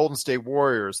the Golden State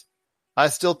Warriors. I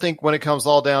still think when it comes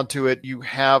all down to it, you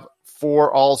have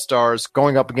 4 All-Stars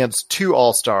going up against 2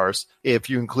 All-Stars, if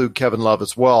you include Kevin Love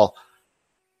as well.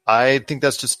 I think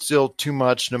that's just still too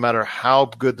much, no matter how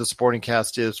good the supporting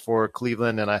cast is for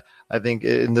Cleveland. And I think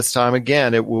in this time,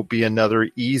 again, it will be another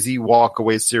easy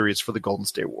walk-away series for the Golden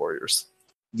State Warriors.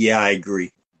 Yeah, I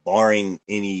agree. Barring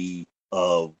any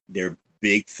of their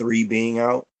big 3 being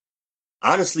out,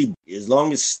 honestly, as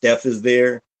long as Steph is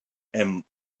there and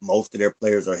most of their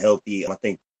players are healthy. I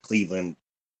think Cleveland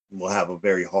will have a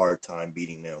very hard time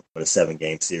beating them in a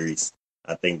 7-game series.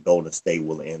 I think Golden State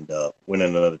will end up winning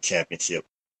another championship.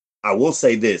 I will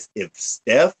say this, if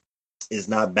Steph is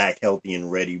not back healthy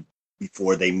and ready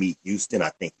before they meet Houston, I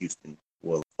think Houston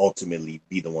will ultimately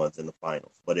be the ones in the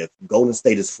finals. But if Golden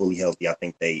State is fully healthy, I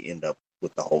think they end up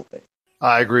with the whole thing.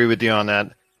 I agree with you on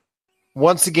that.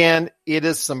 Once again, it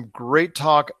is some great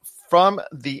talk from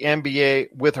the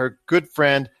NBA with our good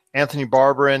friend, Anthony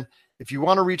Barberin. If you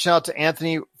want to reach out to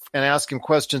Anthony and ask him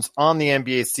questions on the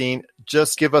NBA scene,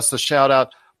 just give us a shout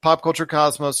out. Pop Culture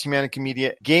Cosmos, Humanity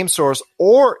Media, Game Source,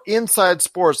 or Inside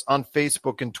Sports on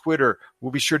Facebook and Twitter.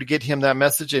 We'll be sure to get him that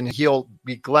message, and he'll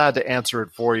be glad to answer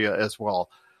it for you as well.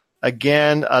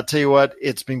 Again, I'll tell you what,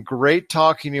 it's been great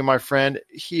talking to you, my friend.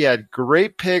 He had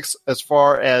great picks as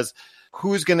far as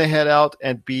who's going to head out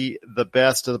and be the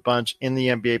best of the bunch in the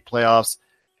NBA playoffs.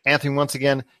 Anthony, once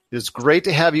again, it is great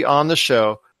to have you on the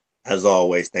show. As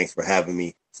always, thanks for having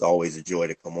me. It's always a joy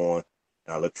to come on,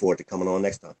 and I look forward to coming on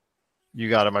next time. You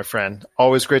got it, my friend.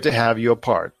 Always great to have you a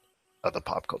part of the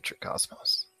Pop Culture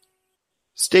Cosmos.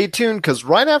 Stay tuned, because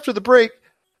right after the break,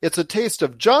 it's a taste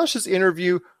of Josh's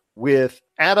interview with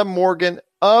Adam Morgan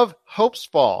of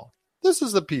Hopesfall. This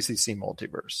is the PCC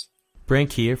Multiverse.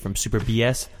 Brink here from Super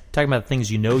BS, talking about the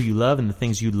things you know you love and the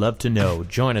things you'd love to know.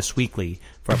 Join us weekly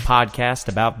for a podcast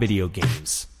about video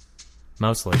games.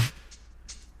 Mostly.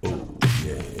 Oh,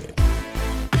 yeah.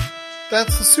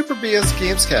 That's the Super BS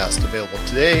Gamescast, available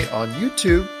today on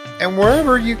YouTube and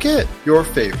wherever you get your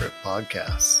favorite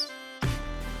podcasts.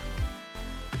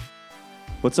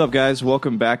 What's up, guys?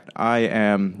 Welcome back. I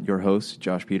am your host,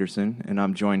 Josh Peterson, and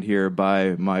I'm joined here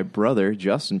by my brother,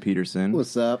 Justin Peterson.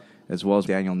 What's up? As well as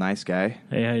Daniel Nice Guy.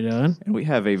 Hey, how you doing? And we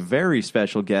have a very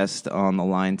special guest on the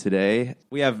line today.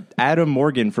 We have Adam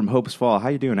Morgan from Hopesfall. How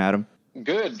you doing, Adam?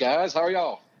 Good, guys. How are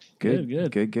y'all? Good.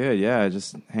 Yeah,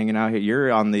 just hanging out here.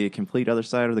 You're on the complete other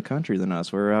side of the country than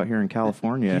us. We're out here in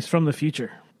California. He's from the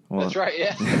future. Well, that's right,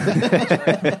 yeah.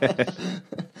 That's right.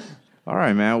 All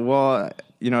right, man. Well,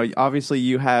 obviously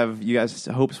you guys,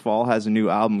 Hopesfall has a new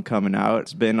album coming out.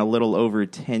 It's been a little over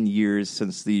 10 years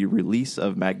since the release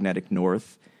of Magnetic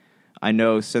North. I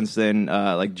know since then,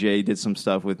 Jay did some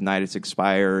stuff with Night It's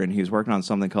Expire, and he was working on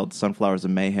something called Sunflowers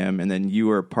of Mayhem, and then you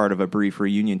were part of a brief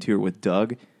reunion tour with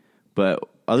Doug. But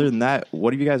other than that,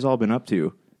 what have you guys all been up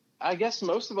to? I guess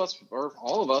most of us, or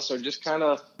all of us, are just kind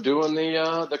of doing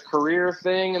the career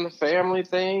thing and the family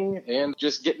thing, and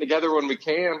just getting together when we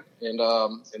can,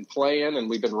 and playing. And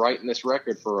we've been writing this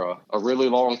record for a really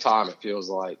long time, it feels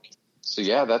like. So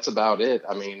yeah, that's about it.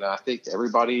 I mean, I think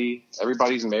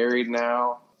everybody's married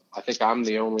now. I think I'm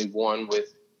the only one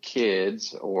with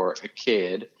kids or a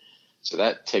kid, so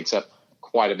that takes up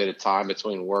quite a bit of time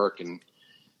between work and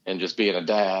just being a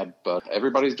dad. But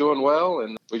everybody's doing well,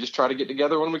 and we just try to get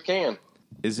together when we can.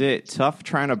 Is it tough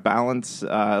trying to balance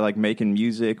making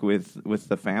music with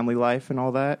the family life and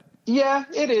all that? Yeah,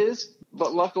 it is.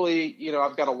 But luckily,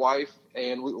 I've got a wife,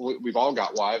 and we've all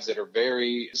got wives that are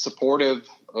very supportive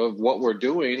of what we're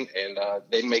doing, and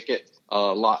they make it a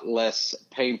lot less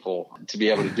painful to be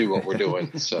able to do what we're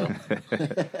doing. So,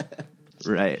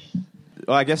 right.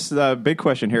 Well, I guess the big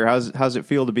question here: how's it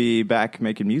feel to be back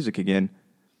making music again?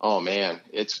 Oh man,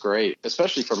 it's great,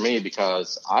 especially for me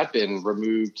because I've been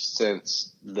removed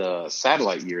since the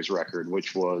Satellite Years record,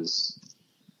 which was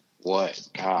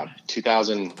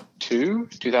 2002,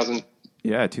 2000.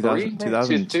 Yeah,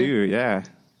 2002. Yeah.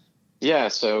 Yeah.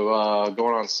 So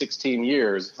going on 16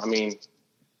 years. I mean,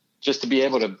 just to be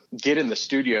able to get in the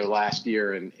studio last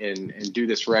year and do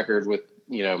this record with,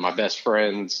 my best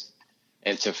friends,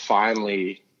 and to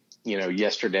finally,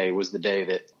 yesterday was the day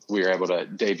that we were able to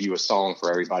debut a song for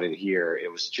everybody to hear.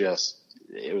 It was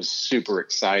super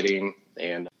exciting,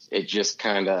 and it just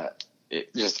kind of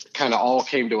all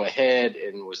came to a head,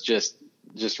 and was just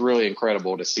really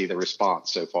incredible to see the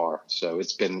response so far. So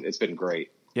it's been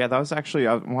great. Yeah, that was actually,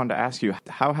 I wanted to ask you,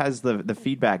 how has the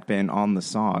feedback been on the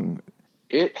song?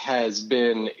 It has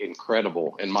been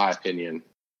incredible, in my opinion.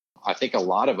 I think a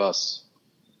lot of us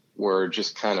were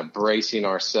just kind of bracing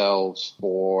ourselves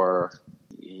for,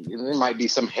 there might be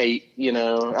some hate,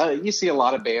 you see a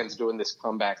lot of bands doing this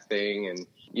comeback thing, and,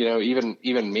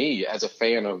 even me as a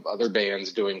fan of other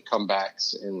bands doing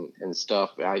comebacks and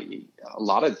stuff, a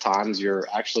lot of times you're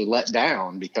actually let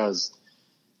down because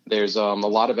there's a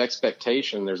lot of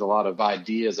expectation. There's a lot of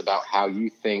ideas about how you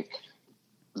think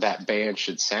that band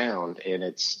should sound, and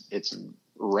it's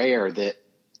rare that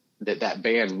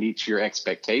band meets your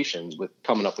expectations with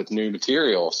coming up with new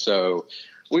material. So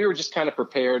we were just kind of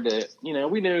prepared to,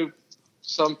 we knew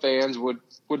some fans would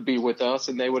be with us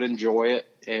and they would enjoy it,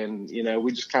 And,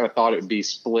 we just kind of thought it would be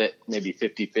split maybe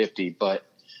 50-50. But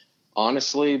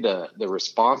honestly, the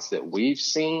response that we've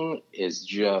seen is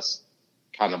just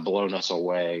kind of blown us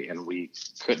away, and we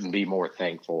couldn't be more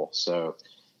thankful. So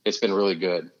it's been really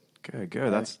good. Good.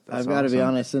 That's I've got to be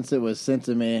honest, since it was sent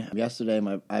to me yesterday,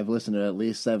 I've listened to it at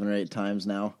least 7 or 8 times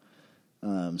now.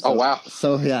 Oh, wow.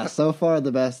 So far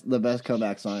the best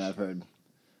comeback song I've heard.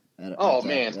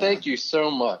 Thank you so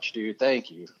much, dude.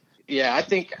 Thank you. Yeah, I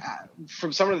think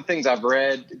from some of the things I've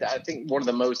read, I think one of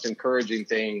the most encouraging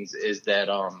things is that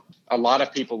a lot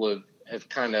of people have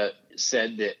kind of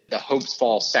said that the Hopes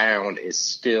Fall sound is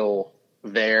still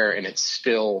there and it's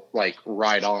still like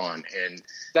right on. And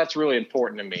that's really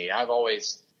important to me. I've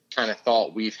always kind of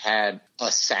thought we've had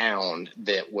a sound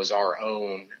that was our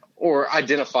own or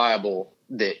identifiable,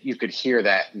 that you could hear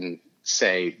that and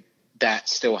say that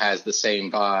still has the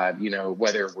same vibe,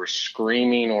 whether we're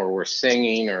screaming or we're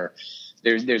singing, or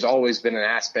there's always been an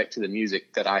aspect to the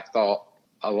music that I thought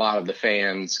a lot of the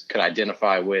fans could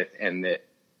identify with, and that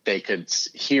they could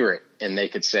hear it and they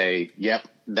could say, yep,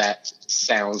 that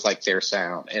sounds like their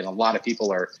sound. And a lot of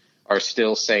people are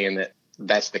still saying that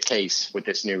that's the case with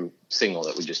this new single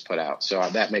that we just put out. So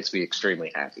that makes me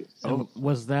extremely happy. So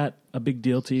was that a big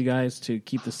deal to you guys to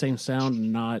keep the same sound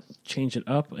and not change it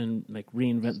up and like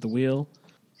reinvent the wheel?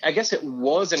 I guess it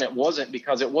was and it wasn't,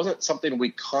 because it wasn't something we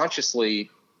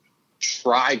consciously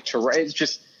tried to write. It's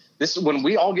just this, when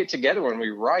we all get together and we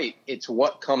write, it's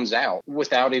what comes out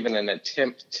without even an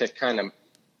attempt to kind of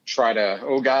try to,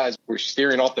 oh guys, we're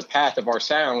steering off the path of our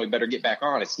sound, we better get back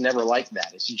on. It's never like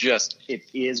that. It's just, it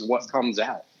is what comes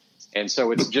out. And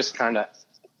so it's just kind of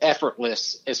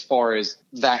effortless as far as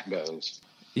that goes.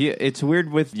 Yeah, it's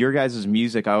weird with your guys'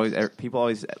 music. People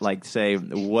always like say,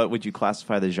 what would you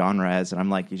classify the genre as? And I'm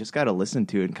like, you just got to listen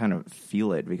to it and kind of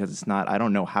feel it, because it's not, I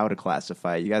don't know how to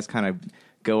classify it. You guys kind of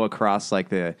go across like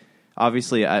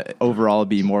obviously, overall, it'd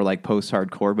be more like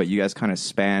post-hardcore, but you guys kind of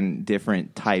span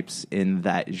different types in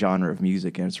that genre of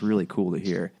music, and it's really cool to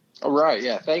hear. Oh, right.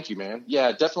 Yeah. Thank you, man.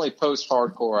 Yeah, definitely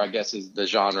post-hardcore, I guess, is the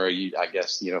genre.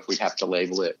 If we'd have to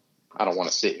label it. I don't want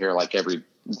to sit here like every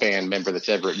band member that's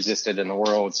ever existed in the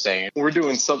world saying, we're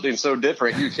doing something so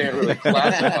different, you can't really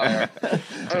classify it.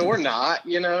 I mean, we're not,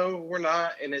 we're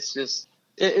not. And it's just,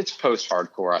 it's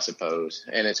post-hardcore, I suppose.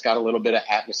 And it's got a little bit of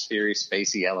atmospheric,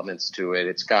 spacey elements to it.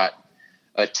 It's got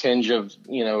a tinge of,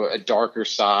 a darker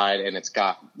side, and it's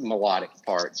got melodic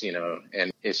parts,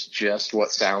 and it's just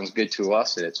what sounds good to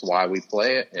us, and it's why we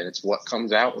play it, and it's what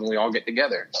comes out when we all get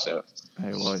together. So,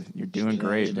 hey, well, you're doing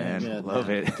great, man. Good, love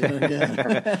it. Doing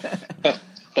good.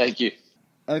 Thank you.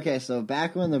 Okay, so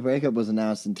back when the breakup was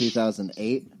announced in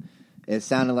 2008, it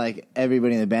sounded like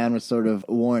everybody in the band was sort of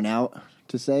worn out,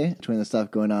 to say, between the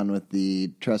stuff going on with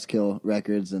the Trustkill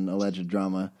records and alleged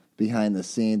drama behind the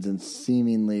scenes and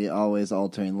seemingly always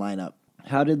altering lineup.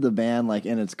 How did the band, like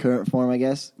in its current form, I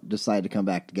guess, decide to come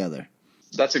back together?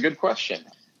 That's a good question.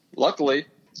 Luckily,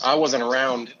 I wasn't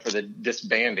around for the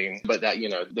disbanding, but that,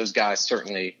 those guys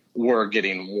certainly were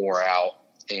getting wore out,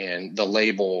 and the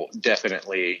label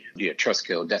definitely,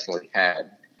 Trustkill definitely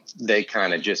had. They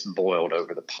kind of just boiled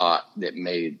over the pot that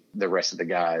made the rest of the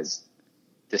guys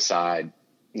decide,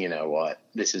 what,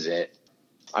 this is it.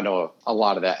 I know a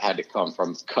lot of that had to come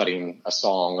from cutting a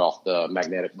song off the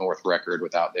Magnetic North record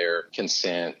without their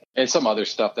consent, and some other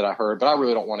stuff that I heard, but I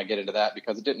really don't want to get into that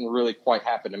because it didn't really quite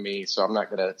happen to me, so I'm not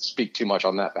going to speak too much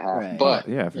on that behalf. Right. But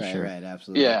yeah, for sure. Right,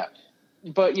 absolutely. Yeah.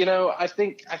 But, I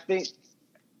think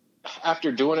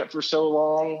after doing it for so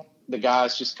long, the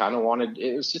guys just kind of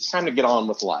it was just time to get on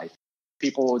with life.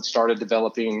 People had started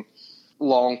developing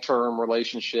long-term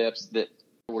relationships that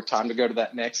were time to go to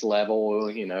that next level,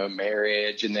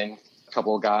 marriage. And then a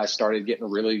couple of guys started getting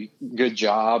really good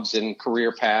jobs and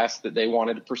career paths that they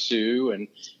wanted to pursue. And,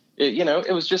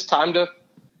 it was just time to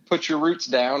put your roots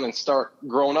down and start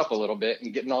growing up a little bit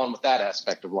and getting on with that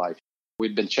aspect of life.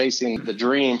 We'd been chasing the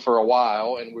dream for a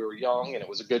while, and we were young, and it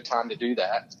was a good time to do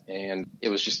that. And it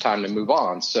was just time to move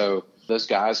on. So those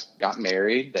guys got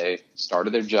married, they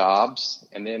started their jobs.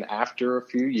 And then after a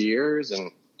few years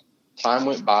and time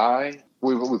went by,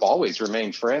 we've always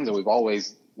remained friends, and we've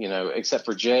always, except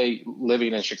for Jay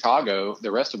living in Chicago,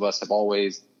 the rest of us have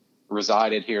always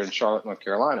resided here in Charlotte, North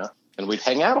Carolina, and we'd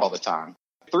hang out all the time.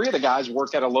 3 of the guys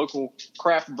work at a local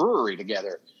craft brewery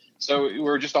together. So we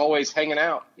were just always hanging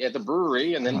out at the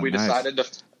brewery, and then we decided to,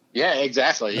 yeah,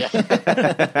 exactly.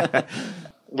 Yeah.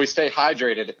 We stay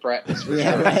hydrated at practice. For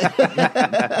sure.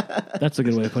 That's a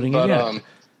good way of putting it. Yeah.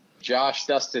 Josh,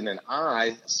 Dustin, and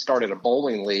I started a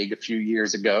bowling league a few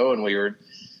years ago, and we were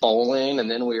bowling, and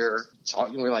then we were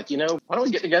talking. We were like, why don't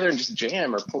we get together and just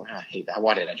jam? I hate that.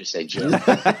 Why did I just say jam?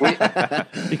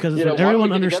 Because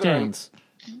everyone understands.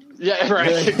 Yeah,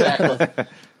 right. Exactly.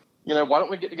 Why don't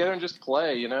we get together and just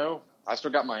play? I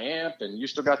still got my amp, and you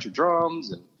still got your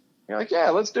drums, and you're like, yeah,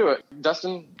 let's do it.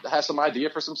 Dustin has some idea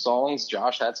for some songs.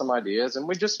 Josh had some ideas, and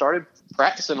we just started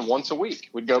practicing once a week.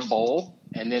 We'd go bowl,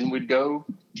 and then we'd go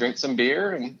drink some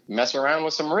beer and mess around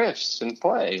with some riffs and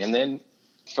play. And then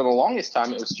for the longest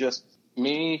time, it was just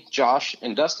me, Josh,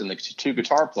 and Dustin, the two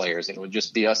guitar players, and it would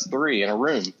just be us three in a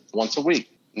room once a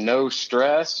week. No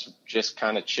stress, just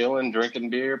kind of chilling, drinking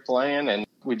beer, playing. And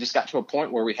we just got to a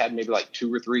point where we had maybe like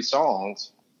 2 or 3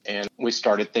 songs, and we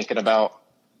started thinking about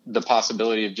the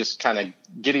possibility of just kind of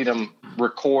getting them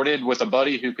recorded with a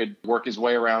buddy who could work his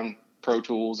way around Pro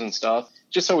Tools and stuff,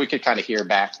 just so we could kind of hear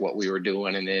back what we were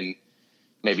doing, and then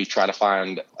maybe try to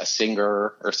find a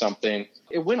singer or something.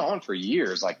 It went on for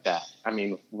years like that. I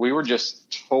mean, we were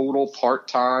just total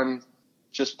part-time,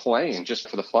 just playing, just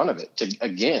for the fun of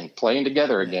it. Playing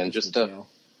together again, just to,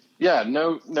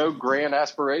 no grand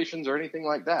aspirations or anything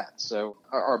like that. So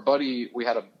our buddy, we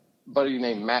had a buddy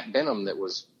named Matt Benham that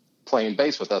was playing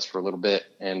bass with us for a little bit,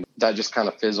 and that just kind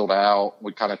of fizzled out.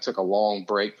 We kind of took a long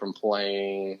break from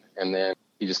playing, and then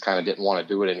he just kind of didn't want to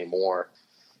do it anymore.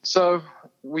 So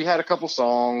we had a couple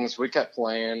songs, we kept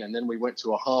playing, and then we went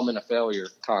to a Hum and a Failure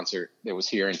concert that was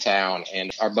here in town,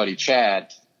 and our buddy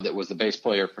Chad, that was the bass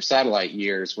player for Satellite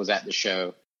Years, was at the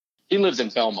show. He lives in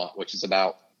Belmont, which is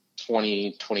about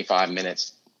 25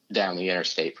 minutes down the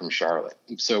interstate from Charlotte.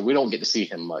 So we don't get to see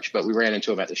him much, but we ran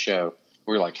into him at the show.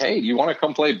 We were like, hey, do you want to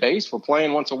come play bass? We're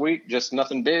playing once a week, just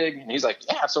nothing big. And he's like,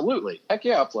 yeah, absolutely. Heck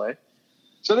yeah, I'll play.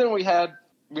 So then we had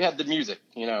the music,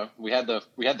 we had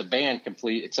the band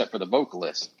complete except for the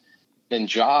vocalist. Then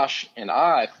Josh and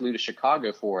I flew to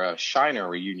Chicago for a Shiner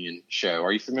reunion show.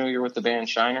 Are you familiar with the band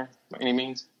Shiner by any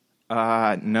means?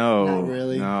 No. Not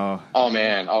really. No. Oh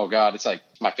man. Oh God. It's like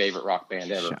my favorite rock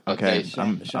band ever. Okay.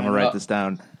 I'm going to write this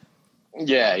down.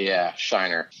 Yeah.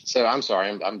 Shiner. So I'm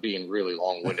sorry. I'm being really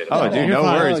long-winded. Oh, dude, no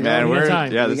worries, man.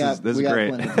 This is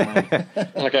great.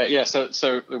 Okay. Yeah.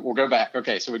 So we'll go back.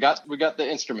 Okay. So we got the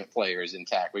instrument players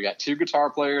intact. We got 2 guitar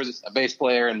players, a bass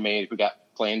player, and me who got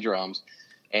playing drums.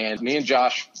 And me and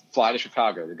Josh fly to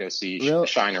Chicago to go see the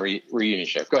Shiner reunion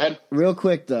show. Go ahead. Real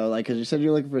quick, though, because you said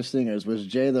you're looking for singers. Was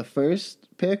Jay the first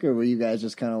pick, or were you guys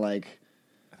just kind of like...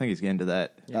 I think he's getting to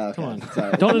that. Yeah, okay. Come on.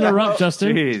 Sorry. Don't interrupt,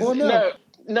 Justin. Well, No.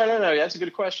 That's a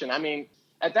good question. I mean,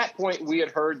 at that point, we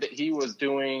had heard that he was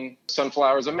doing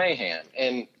Sunflowers of Mayhem,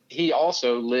 and he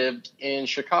also lived in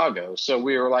Chicago. So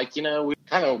we were like, we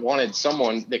kind of wanted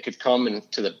someone that could come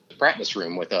into the practice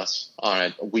room with us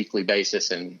on a weekly basis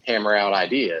and hammer out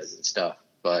ideas and stuff.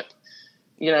 But,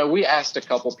 we asked a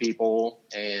couple people,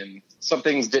 and some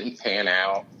things didn't pan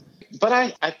out.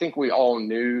 But I think we all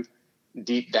knew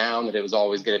deep down that it was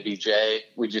always going to be Jay.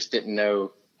 We just didn't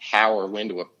know how or when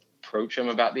to approach him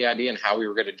about the idea and how we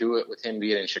were going to do it with him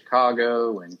being in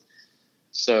Chicago. And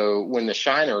so when the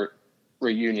Shiner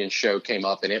reunion show came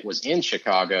up and it was in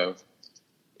Chicago,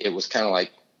 it was kind of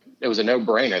like, it was a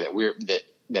no-brainer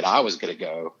that I was going to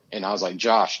go. And I was like,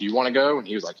 Josh, do you want to go? And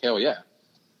he was like, hell yeah.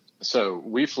 So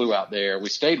we flew out there, we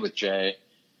stayed with Jay,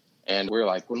 and we were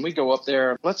like, when we go up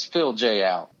there, let's fill Jay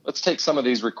out. Let's take some of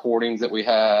these recordings that we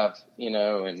have,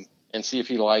 and see if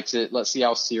he likes it. Let's see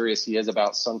how serious he is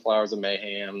about Sunflowers of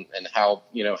Mayhem and how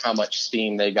much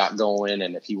steam they got going,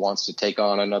 and if he wants to take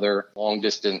on another long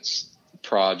distance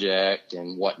project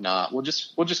and whatnot. We'll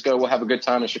just go. We'll have a good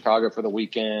time in Chicago for the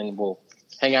weekend. We'll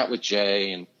hang out with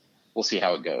Jay and we'll see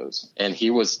how it goes. And he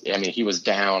was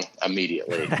down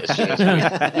immediately as soon as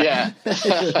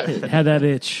had that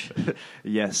itch.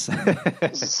 Yes.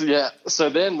 So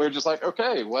then we're just like,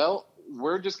 okay, well,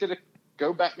 we're just going to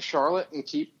go back to Charlotte and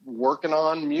keep working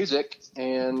on music.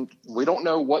 And we don't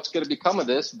know what's going to become of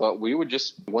this, but we would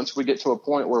just, once we get to a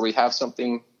point where we have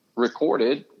something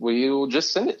recorded, we will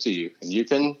just send it to you, and you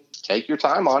can take your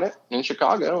time on it in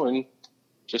Chicago and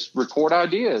just record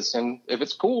ideas. And if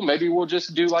it's cool, maybe we'll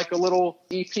just do like a little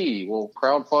EP. We'll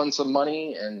crowdfund some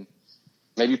money and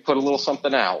maybe put a little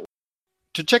something out.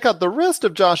 To check out the rest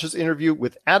of Josh's interview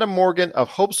with Adam Morgan of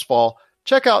Hopesfall,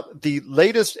 check out the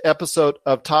latest episode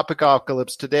of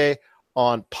Topicocalypse today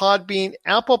on Podbean,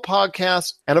 Apple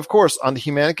Podcasts, and of course on the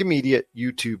Humanica Media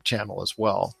YouTube channel as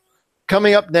well.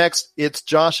 Coming up next, it's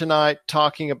Josh and I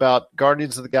talking about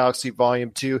Guardians of the Galaxy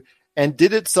Volume 2, and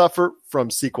did it suffer from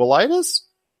sequelitis?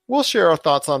 We'll share our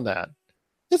thoughts on that.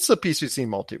 It's the PCC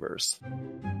Multiverse.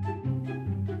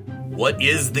 What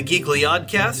is the Geekly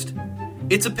Oddcast?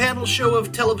 It's a panel show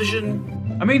of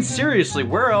television. I mean, seriously,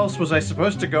 where else was I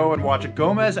supposed to go and watch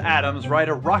Gomez Adams ride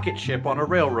a rocket ship on a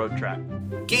railroad track?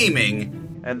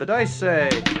 Gaming. And the dice say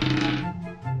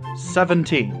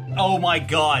 17. Oh my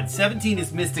god, 17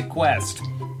 is Mystic Quest.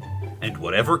 And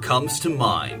whatever comes to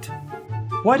mind.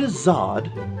 Why does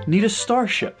Zod need a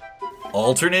starship?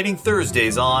 Alternating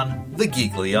Thursdays on The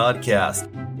Geekly Oddcast.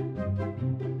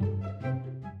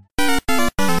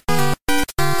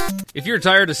 If you're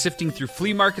tired of sifting through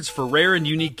flea markets for rare and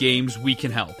unique games, we can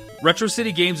help. Retro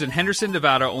City Games in Henderson,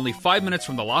 Nevada, only 5 minutes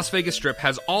from the Las Vegas Strip,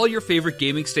 has all your favorite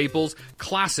gaming staples,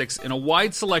 classics, and a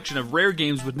wide selection of rare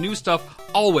games with new stuff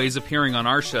always appearing on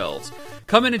our shelves.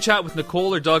 Come in and chat with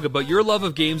Nicole or Doug about your love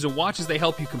of games and watch as they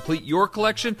help you complete your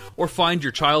collection or find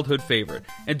your childhood favorite.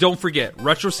 And don't forget,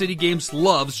 Retro City Games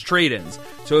loves trade-ins.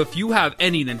 So if you have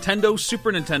any Nintendo,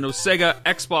 Super Nintendo, Sega,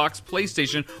 Xbox,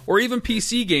 PlayStation, or even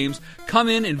PC games, come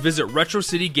in and visit Retro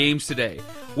City Games today.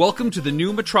 Welcome to the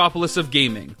new metropolis of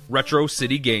gaming, Retro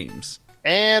City Games.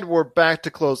 And we're back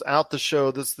to close out the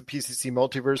show. This is the PCC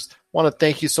Multiverse. Want to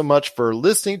thank you so much for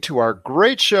listening to our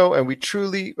great show, and we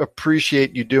truly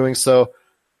appreciate you doing so.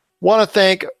 Want to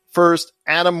thank first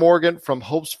Adam Morgan from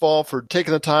Hopes Fall for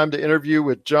taking the time to interview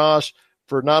with Josh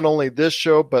for not only this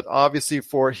show, but obviously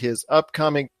for his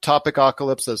upcoming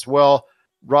Topicocalypse as well.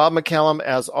 Rob McCallum,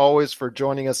 as always, for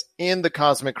joining us in the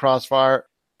Cosmic Crossfire,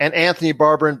 and Anthony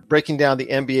Barberin breaking down the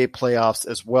NBA playoffs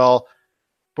as well.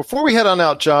 Before we head on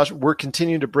out, Josh, we're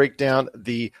continuing to break down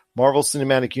the Marvel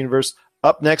Cinematic Universe.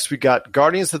 Up next, we got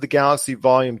Guardians of the Galaxy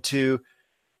Volume 2,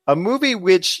 a movie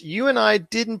which you and I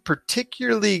didn't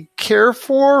particularly care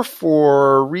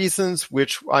for reasons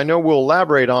which I know we'll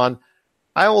elaborate on.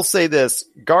 I will say this,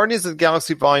 Guardians of the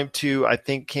Galaxy Volume 2, I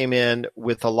think, came in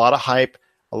with a lot of hype,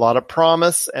 a lot of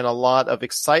promise, and a lot of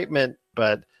excitement,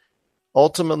 but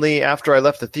ultimately, after I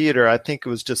left the theater, I think it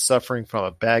was just suffering from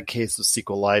a bad case of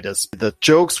sequelitis. The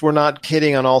jokes were not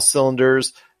hitting on all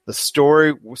cylinders. The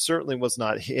story certainly was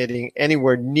not hitting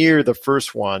anywhere near the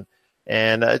first one.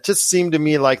 And it just seemed to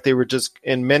me like they were just,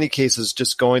 in many cases,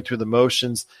 just going through the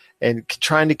motions and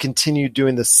trying to continue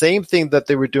doing the same thing that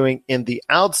they were doing in the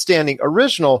outstanding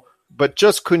original, but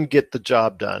just couldn't get the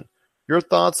job done. Your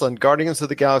thoughts on Guardians of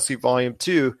the Galaxy Volume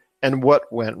 2 and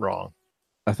what went wrong?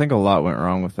 I think a lot went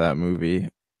wrong with that movie.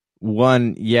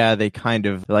 One, yeah, they kind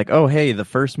of like, oh, hey, the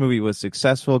first movie was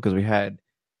successful because we had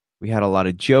a lot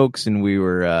of jokes and we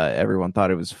were everyone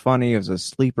thought it was funny. It was a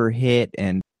sleeper hit,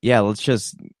 and yeah, let's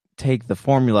just take the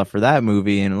formula for that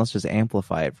movie and let's just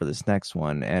amplify it for this next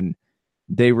one. And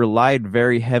they relied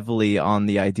very heavily on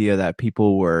the idea that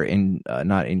people were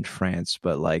not entranced,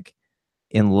 but like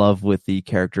in love with the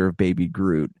character of Baby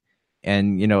Groot.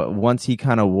 And, you know, once he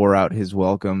kind of wore out his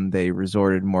welcome, they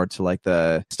resorted more to like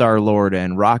the Star-Lord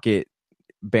and Rocket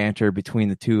banter between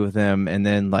the two of them. And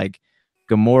then like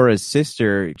Gamora's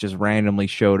sister just randomly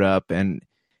showed up, and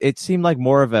it seemed like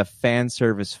more of a fan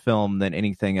service film than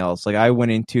anything else. Like I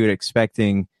went into it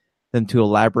expecting them to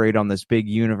elaborate on this big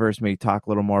universe, maybe talk a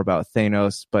little more about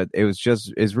Thanos, but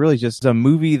it's really just a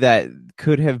movie that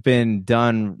could have been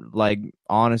done, like,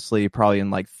 honestly, probably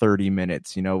in like 30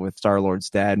 minutes, you know, with Star-Lord's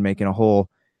dad making a whole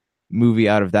movie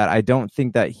out of that. I don't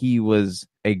think that he was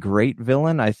a great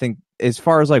villain. I think as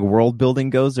far as like world building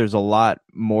goes, there's a lot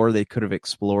more they could have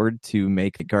explored to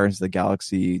make the Guardians of the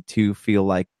Galaxy 2 feel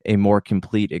like a more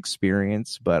complete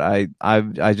experience. But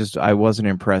I wasn't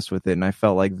impressed with it, and I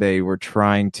felt like they were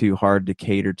trying too hard to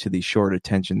cater to the short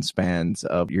attention spans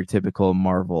of your typical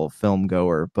Marvel film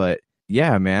goer. But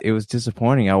yeah, man, it was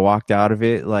disappointing. I walked out of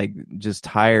it like just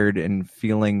tired and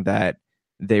feeling that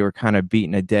they were kind of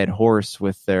beating a dead horse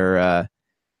with their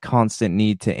constant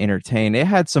need to entertain. It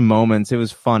had some moments. It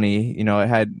was funny. You know, it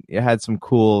had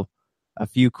a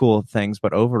few cool things,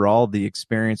 but overall the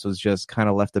experience was just kind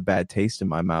of left a bad taste in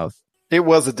my mouth. It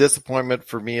was a disappointment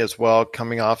for me as well,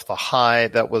 coming off the high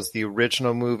that was the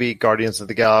original movie. Guardians of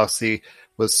the Galaxy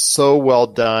was so well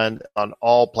done on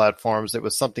all platforms. It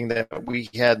was something that we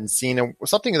hadn't seen, and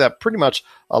something that pretty much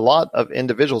a lot of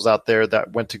individuals out there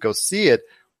that went to go see it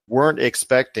weren't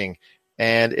expecting.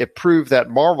 And it proved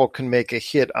that Marvel can make a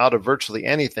hit out of virtually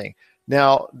anything.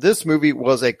 Now, this movie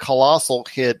was a colossal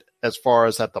hit as far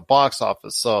as at the box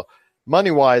office. So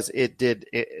money-wise, it did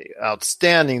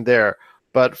outstanding there.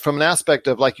 But from an aspect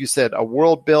of, like you said, a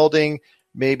world building,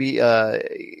 maybe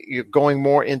you're going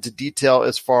more into detail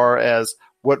as far as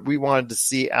what we wanted to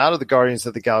see out of the Guardians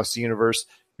of the Galaxy universe,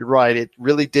 you're right. It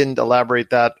really didn't elaborate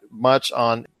that much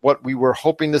on what we were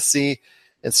hoping to see.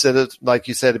 Instead of, like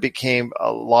you said, it became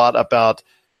a lot about,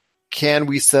 can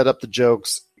we set up the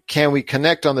jokes? Can we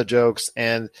connect on the jokes?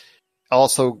 And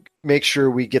also make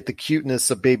sure we get the cuteness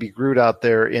of Baby Groot out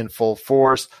there in full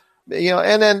force.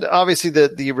 And then obviously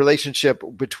the relationship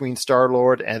between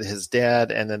Star-Lord and his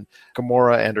dad, and then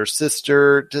Gamora and her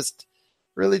sister,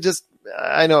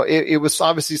 I know it was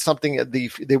obviously something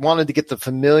they wanted to get the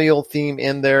familial theme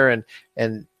in there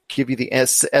and give you the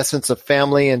essence of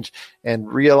family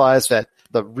and realize that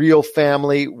the real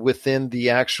family within the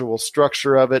actual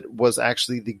structure of it was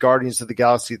actually the Guardians of the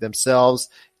Galaxy themselves,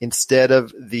 instead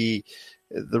of the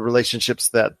relationships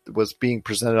that was being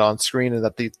presented on screen, and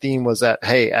that the theme was that,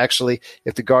 hey, actually,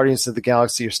 if the Guardians of the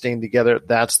Galaxy are staying together,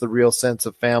 that's the real sense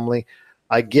of family.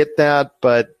 I get that,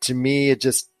 but to me,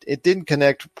 it didn't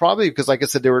connect, probably because, like I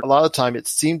said, there were a lot of time it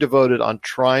seemed devoted on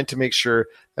trying to make sure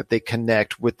that they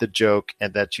connect with the joke,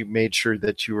 and that you made sure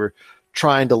that you were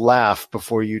trying to laugh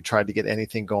before you tried to get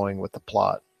anything going with the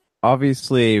plot.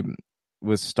 Obviously,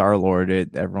 with Star-Lord,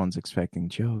 everyone's expecting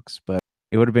jokes, but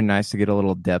it would have been nice to get a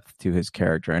little depth to his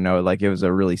character. I know, it was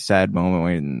a really sad moment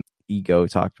when Ego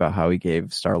talked about how he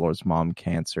gave Star-Lord's mom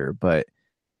cancer, but it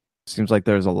seems like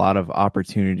there's a lot of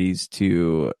opportunities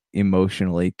to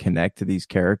emotionally connect to these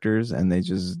characters, and they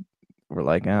just were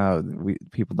like,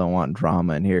 people don't want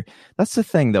drama in here. That's the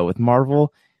thing, though, with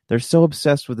Marvel. They're so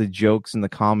obsessed with the jokes and the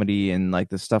comedy and like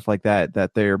the stuff like that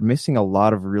they're missing a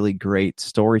lot of really great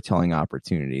storytelling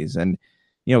opportunities. And,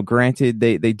 granted,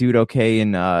 they do it okay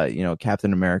in,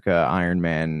 Captain America, Iron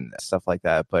Man, stuff like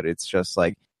that. But it's just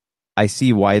like, I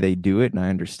see why they do it and I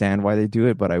understand why they do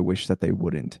it, but I wish that they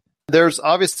wouldn't. There's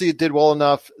obviously, it did well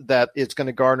enough that it's going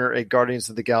to garner a Guardians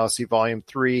of the Galaxy Volume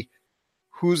 3.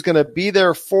 Who's going to be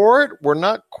there for it? We're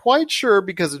not quite sure,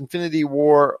 because Infinity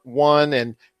War 1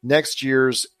 and next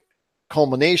year's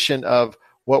culmination of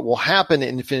what will happen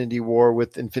in Infinity War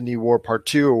with Infinity War Part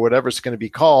 2 or whatever it's going to be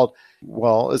called,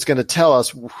 well, it's going to tell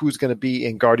us who's going to be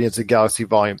in Guardians of the Galaxy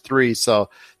Volume 3. So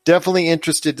definitely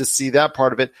interested to see that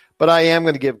part of it. But I am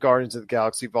going to give Guardians of the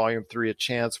Galaxy Volume 3 a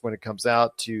chance when it comes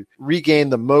out to regain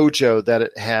the mojo that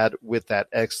it had with that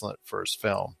excellent first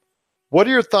film. What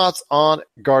are your thoughts on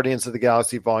Guardians of the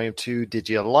Galaxy Volume 2? Did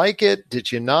you like it?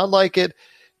 Did you not like it?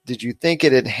 Did you think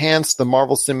it enhanced the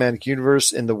Marvel Cinematic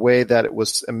Universe in the way that it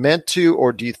was meant to?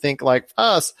 Or do you think, like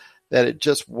us, that it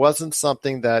just wasn't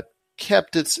something that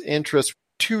kept its interest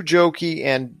too jokey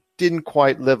and didn't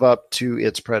quite live up to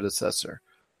its predecessor?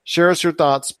 Share us your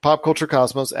thoughts,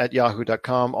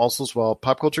 popculturecosmos@yahoo.com. Also as well,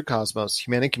 Pop Culture Cosmos,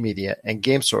 Humanica Media, and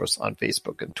Game Source on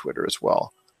Facebook and Twitter as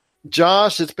well.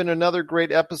 Josh, it's been another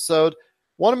great episode.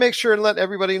 Want to make sure and let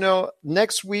everybody know,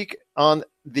 next week on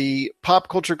the Pop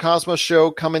Culture Cosmos show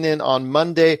coming in on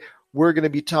Monday, we're going to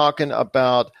be talking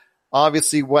about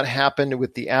obviously what happened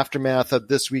with the aftermath of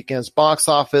this weekend's box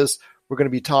office. We're going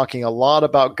to be talking a lot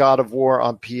about God of War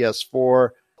on PS4.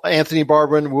 Anthony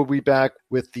Barbron will be back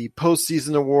with the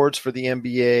postseason awards for the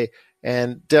NBA,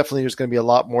 and definitely there's going to be a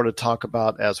lot more to talk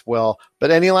about as well.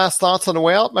 But any last thoughts on the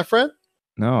way out, my friend?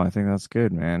 No, I think that's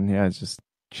good, man. Yeah, just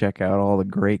check out all the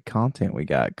great content we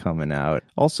got coming out.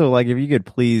 Also, like, if you could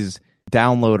please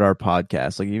download our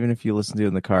podcast, like, even if you listen to it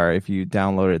in the car, if you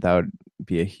download it, that would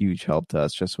be a huge help to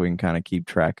us, just so we can kind of keep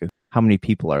track of how many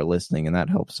people are listening, and that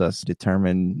helps us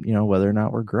determine, whether or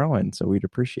not we're growing. So we'd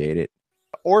appreciate it.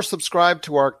 Or subscribe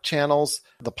to our channels,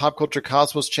 the Pop Culture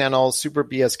Cosmos channel, Super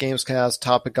BS Gamescast,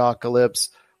 Topicocalypse,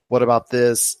 What About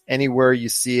This, anywhere you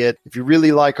see it. If you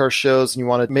really like our shows and you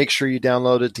want to make sure you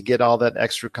download it to get all that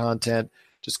extra content,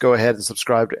 just go ahead and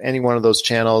subscribe to any one of those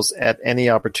channels at any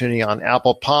opportunity on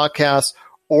Apple Podcasts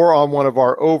or on one of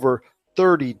our over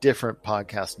 30 different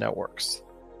podcast networks.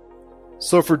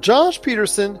 So for Josh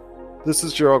Peterson, this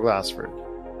is Gerald Glassford.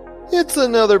 It's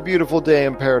another beautiful day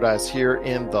in paradise here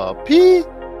in the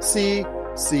PCC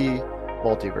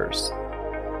Multiverse.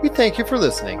 We thank you for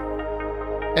listening.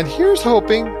 And here's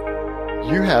hoping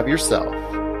you have yourself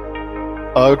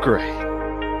a great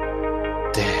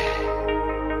day.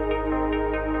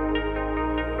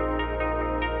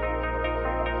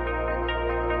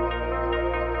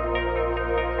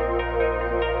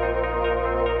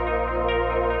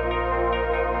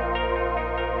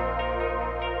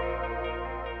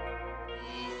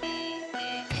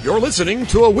 You're listening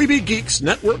to a Weeby Geeks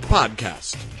Network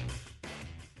podcast.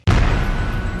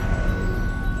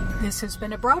 This has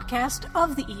been a broadcast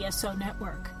of the ESO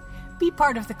Network. Be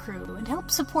part of the crew and help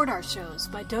support our shows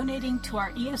by donating to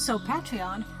our ESO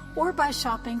Patreon or by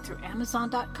shopping through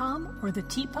Amazon.com or the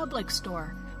TeePublic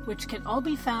store, which can all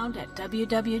be found at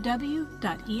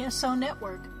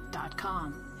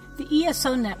www.esonetwork.com. The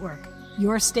ESO Network,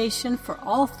 your station for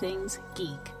all things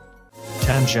geek.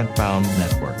 Tangent Bound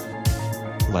Network.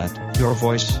 Let your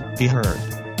voice be heard.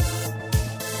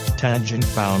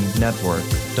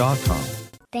 TangentBoundNetwork.com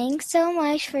Thanks so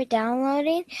much for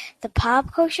downloading the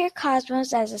Pop Culture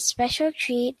Cosmos as a special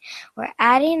treat. We're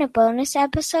adding a bonus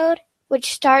episode,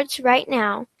 which starts right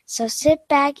now. So sit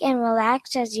back and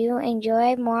relax as you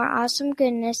enjoy more awesome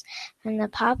goodness from the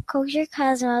Pop Culture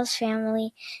Cosmos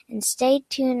family, and stay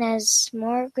tuned as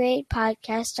more great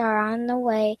podcasts are on the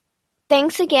way.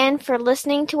 Thanks again for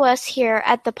listening to us here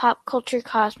at the Pop Culture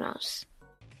Cosmos.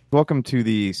 Welcome to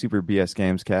the Super BS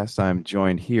Games Cast. I'm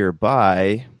joined here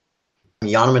by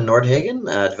Jonneman Nordhagen,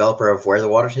 developer of Where the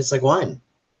Water Tastes Like Wine.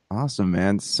 Awesome,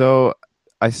 man. So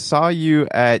I saw you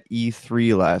at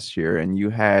E3 last year, and you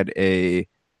had a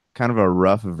kind of a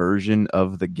rough version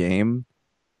of the game.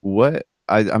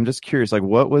 I'm just curious, like,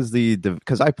 what was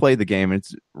because I played the game, and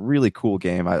it's a really cool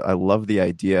game. I love the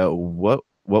idea. What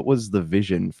was the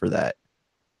vision for that?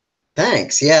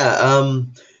 Thanks. Yeah.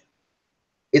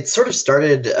 It sort of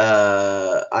started,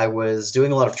 I was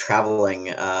doing a lot of traveling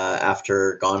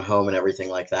after Gone Home and everything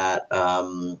like that,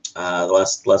 the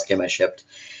last game I shipped.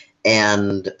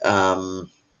 And I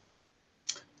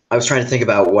was trying to think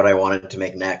about what I wanted to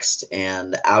make next.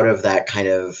 And out of that kind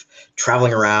of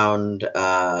traveling around,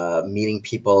 meeting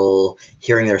people,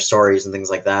 hearing their stories and things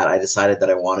like that, I decided that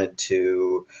I wanted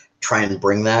to try and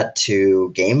bring that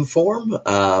to game form.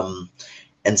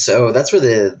 And so that's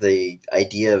where the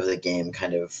idea of the game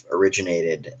kind of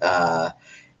originated.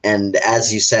 And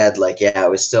as you said, like, yeah, it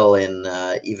was still in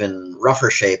even rougher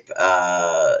shape,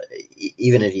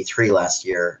 even at E3 last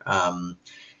year.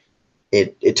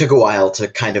 It took a while to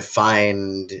kind of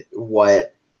find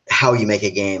how you make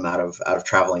a game out of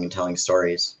traveling and telling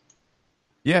stories.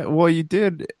 Yeah, well, you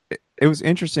did. It was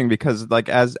interesting because, like,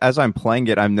 as I'm playing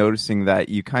it, I'm noticing that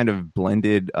you kind of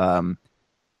blended,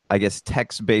 I guess,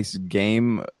 text-based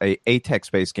game, a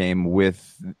text-based game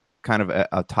with kind of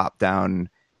a top-down,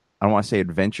 I don't want to say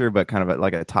adventure, but kind of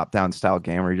like a top-down style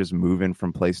game where you're just moving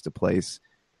from place to place.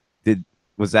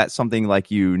 Was that something like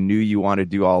you knew you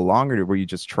wanted to do all along, or were you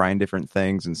just trying different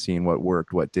things and seeing what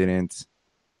worked, what didn't?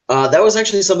 That was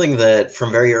actually something that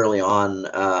from very early on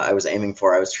I was aiming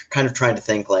for. I was kind of trying to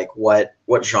think like what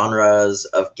genres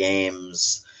of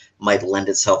games might lend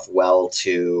itself well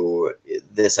to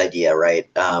this idea, right?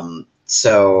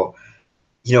 So,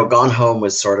 Gone Home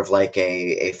was sort of like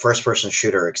a first-person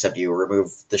shooter, except you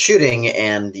remove the shooting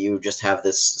and you just have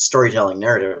this storytelling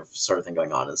narrative sort of thing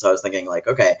going on. And so I was thinking, like,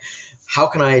 okay, how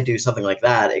can I do something like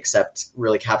that except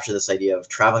really capture this idea of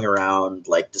traveling around,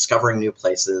 like discovering new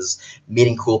places,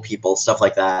 meeting cool people, stuff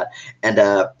like that. And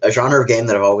a genre of game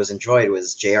that I've always enjoyed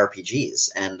was JRPGs.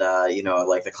 And,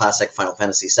 like the classic Final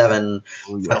Fantasy VII,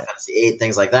 Final Fantasy VIII,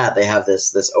 things like that. They have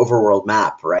this overworld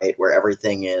map, right, where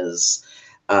everything is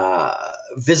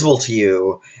visible to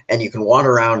you, and you can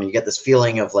wander around and you get this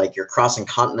feeling of like you're crossing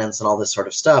continents and all this sort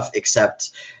of stuff,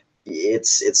 except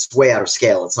it's way out of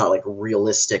scale. It's not like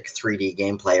realistic 3D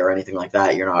gameplay or anything like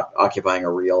that. You're not occupying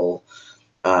a real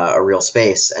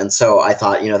space. And so I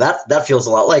thought, that feels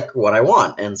a lot like what I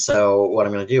want. And so what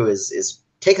I'm going to do is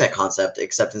take that concept,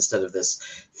 except instead of this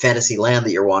fantasy land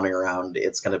that you're wandering around,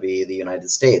 it's going to be the United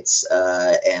States.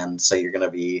 And so you're going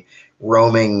to be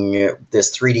roaming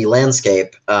this 3D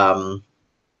landscape.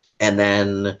 And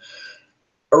then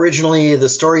originally the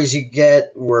stories you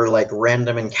get were like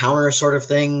random encounter sort of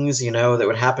things, that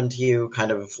would happen to you, kind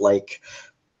of like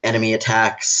enemy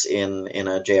attacks in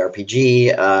a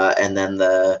JRPG. And then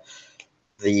the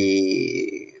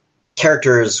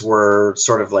characters were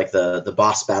sort of like the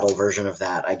boss battle version of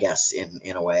that, I guess,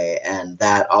 in a way. And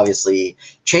that obviously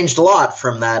changed a lot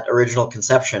from that original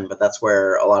conception, but that's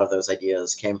where a lot of those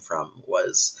ideas came from,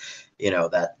 was,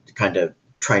 that kind of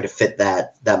trying to fit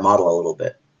that model a little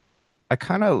bit. I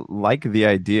kind of like the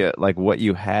idea, like what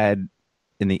you had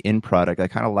in the end product. I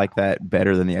kind of like that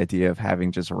better than the idea of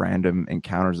having just random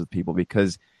encounters with people,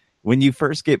 because when you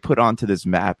first get put onto this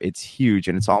map, it's huge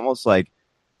and it's almost like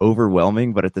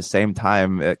overwhelming, but at the same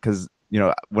time, because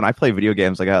when I play video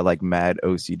games, I got like mad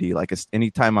OCD. Like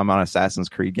anytime I'm on an Assassin's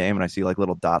Creed game and I see like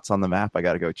little dots on the map, I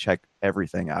got to go check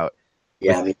everything out.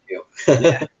 Yeah, me too.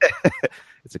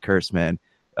 It's a curse, man.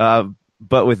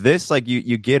 But with this, like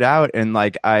you get out and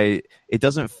like it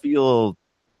doesn't feel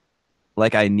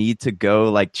like I need to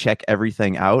go like check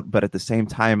everything out, but at the same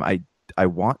time, I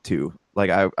want to.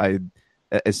 Like I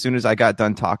as soon as I got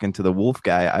done talking to the wolf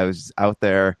guy, I was out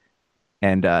there.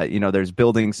 And, there's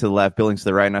buildings to the left, buildings to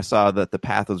the right. And I saw that the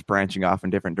path was branching off in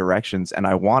different directions. And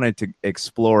I wanted to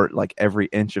explore like every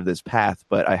inch of this path,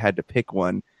 but I had to pick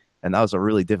one. And that was a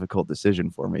really difficult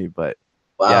decision for me. But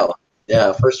wow.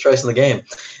 Yeah. First choice in the game.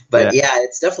 But yeah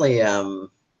it's definitely, I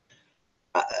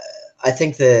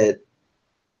think that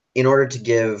in order to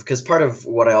give, because part of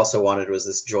what I also wanted was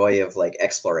this joy of like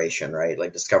exploration, right?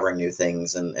 Like discovering new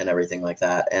things and everything like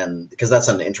that. And because that's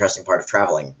an interesting part of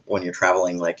traveling. When you're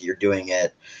traveling, like you're doing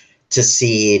it to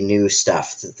see new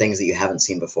stuff, things that you haven't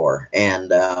seen before.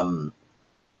 And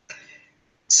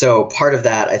so part of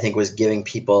that, I think, was giving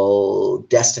people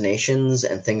destinations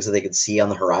and things that they could see on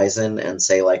the horizon and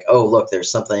say like, oh, look,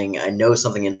 there's something, I know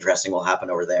something interesting will happen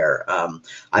over there. I'm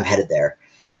headed there.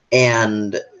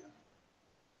 And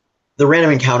the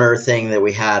random encounter thing that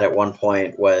we had at one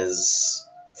point was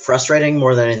frustrating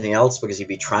more than anything else, because you'd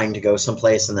be trying to go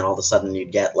someplace and then all of a sudden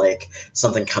you'd get like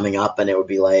something coming up and it would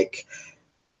be like,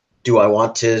 do I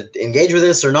want to engage with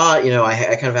this or not? You know, I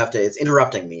kind of have to, it's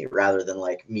interrupting me rather than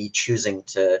like me choosing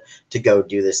to go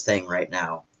do this thing right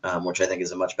now, which I think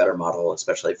is a much better model,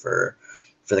 especially for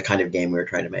the kind of game we were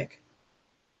trying to make.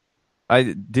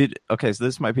 Okay, so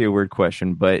this might be a weird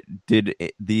question, but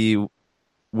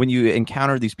when you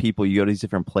encounter these people, you go to these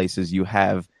different places,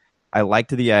 I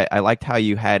liked how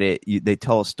you had it, they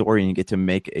tell a story and you get to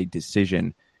make a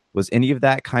decision. Was any of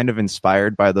that kind of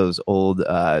inspired by those old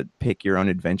pick your own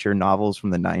adventure novels from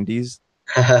the 90s?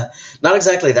 Not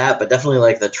exactly that, but definitely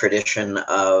like the tradition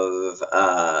of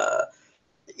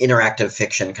interactive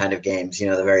fiction kind of games, you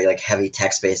know, the very like heavy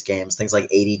text-based games, things like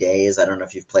 80 Days. I don't know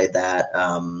if you've played that.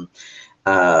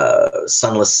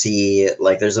 Sunless Sea.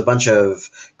 Like there's a bunch of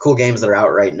cool games that are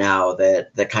out right now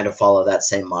that kind of follow that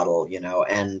same model, you know.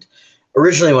 And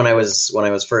originally when I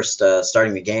was first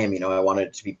starting the game, you know, I wanted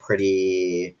it to be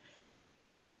pretty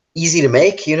easy to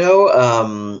make, you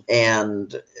know,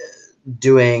 and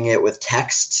doing it with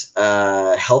text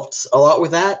helped a lot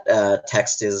with that.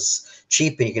 Text is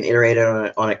cheap and you can iterate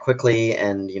on it quickly,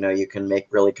 and, you know, you can make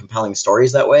really compelling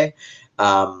stories that way.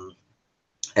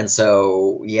 And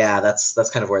so, yeah, that's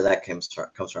kind of where that comes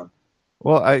from.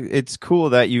 Well, it's cool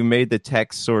that you made the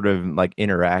text sort of like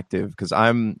interactive, because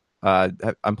I'm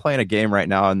playing a game right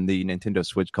now on the Nintendo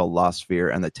Switch called Lost Sphere,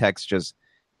 and the text just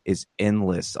is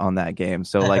endless on that game.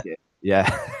 So like,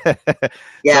 yeah.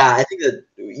 Yeah, I think that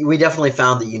we definitely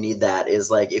found that you need that.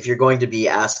 Is like, if you're going to be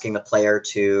asking the player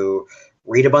to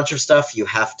read a bunch of stuff, you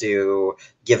have to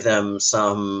give them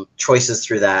some choices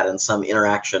through that and some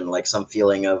interaction, like some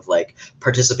feeling of like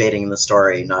participating in the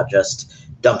story, not just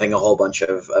dumping a whole bunch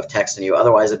of text in you.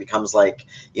 Otherwise it becomes like,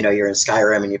 you know, you're in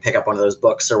Skyrim and you pick up one of those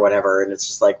books or whatever, and it's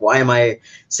just like, why am I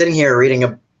sitting here reading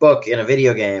a book in a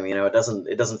video game? You know, it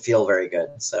doesn't feel very good.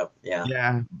 So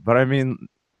yeah, but I mean,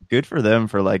 good for them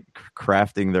for like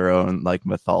crafting their own like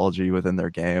mythology within their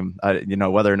game. You know,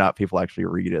 whether or not people actually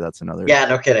read it, that's another. Yeah,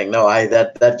 no kidding. No,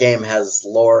 that game has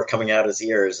lore coming out his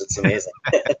ears. It's amazing.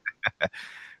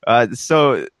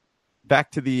 So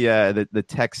back to the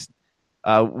text.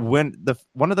 When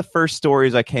one of the first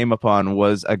stories I came upon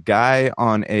was a guy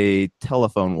on a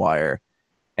telephone wire,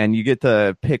 and you get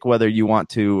to pick whether you want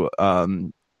to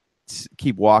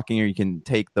keep walking, or you can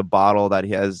take the bottle that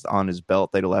he has on his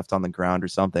belt that he left on the ground or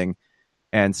something.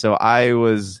 And so I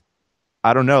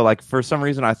don't know, like for some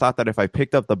reason I thought that if I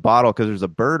picked up the bottle, because there's a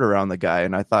bird around the guy,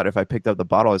 and I thought if I picked up the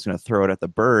bottle I was going to throw it at the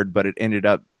bird, but it ended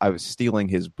up I was stealing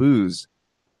his booze,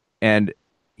 and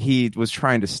he was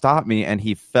trying to stop me and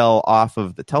he fell off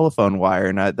of the telephone wire.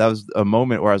 And that was a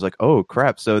moment where I was like, oh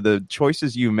crap. So the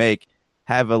choices you make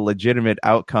have a legitimate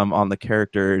outcome on the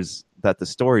characters that the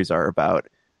stories are about.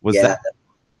 Was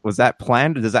that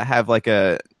planned? Does that have like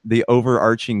the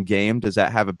overarching game? Does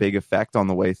that have a big effect on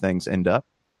the way things end up?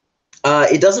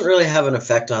 It doesn't really have an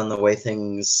effect on the way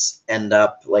things end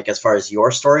up, like as far as your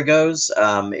story goes.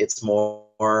 It's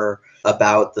more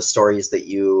about the stories that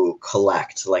you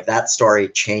collect. Like that story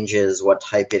changes what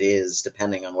type it is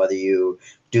depending on whether you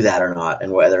do that or not,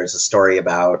 and whether it's a story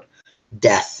about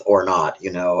death or not,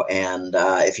 you know. And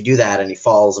if you do that and he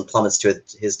falls and plummets to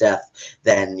his death,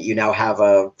 then you now have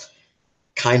a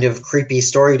kind of creepy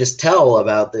story to tell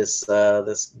about this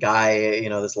guy, you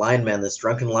know, this lineman, this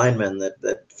drunken lineman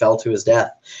that fell to his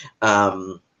death.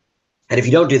 And if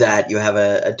you don't do that, you have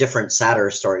a different, sadder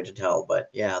story to tell. But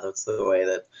yeah, that's the way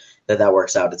that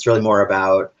works out. It's really more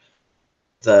about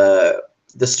the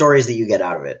stories that you get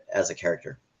out of it as a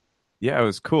character. Yeah, it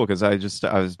was cool because I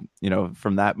was, you know,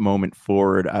 from that moment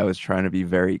forward, I was trying to be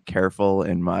very careful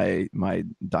in my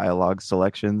dialogue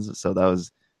selections. So that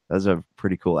was a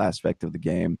pretty cool aspect of the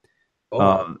game.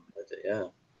 Yeah.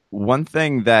 One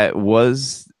thing that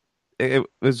was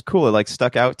cool, it like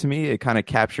stuck out to me, it kind of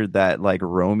captured that like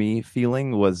Romy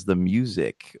feeling, was the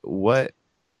music. What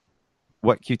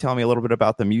can you tell me a little bit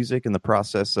about the music and the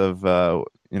process of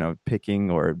you know,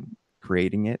 picking or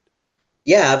creating it?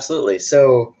 Yeah, absolutely.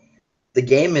 So the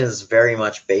game is very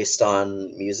much based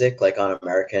on music, like on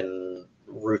American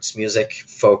roots music,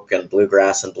 folk and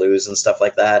bluegrass and blues and stuff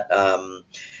like that.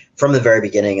 From the very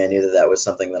beginning, I knew that was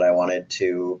something that I wanted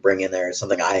to bring in there. It's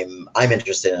something I'm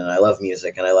interested in. I love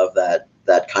music, and I love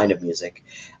that kind of music.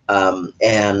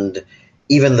 And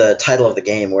even the title of the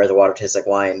game, Where the Water Tastes Like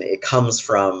Wine, it comes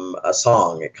from a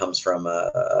song. It comes from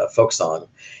a folk song.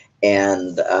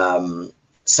 And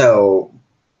so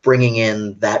bringing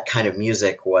in that kind of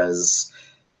music was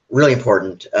really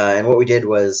important. And what we did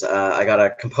was I got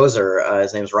a composer.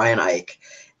 His name's Ryan Ike.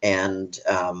 And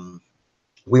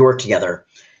we worked together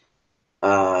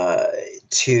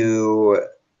to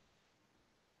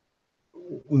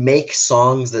make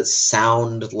songs that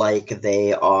sound like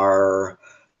they are,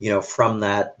 from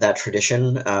that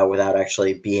tradition without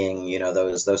actually being,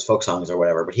 those folk songs or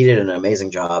whatever. But he did an amazing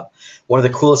job. One of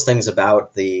the coolest things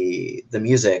about the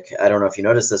music, I don't know if you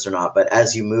noticed this or not, but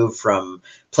as you move from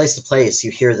place to place,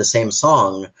 you hear the same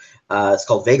song. It's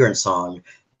called Vagrant Song,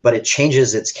 but it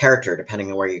changes its character depending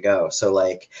on where you go. So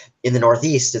like in the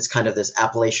Northeast, it's kind of this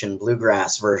Appalachian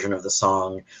bluegrass version of the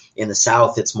song. In the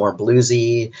South, it's more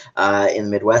bluesy. In the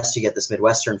Midwest, you get this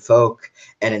Midwestern folk.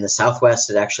 And in the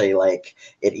Southwest, it actually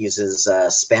it uses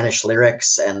Spanish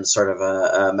lyrics and sort of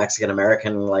a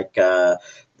Mexican-American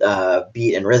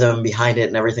beat and rhythm behind it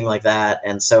and everything like that.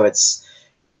 And so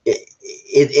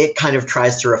it kind of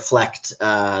tries to reflect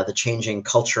the changing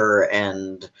culture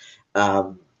and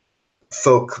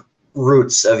folk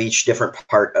roots of each different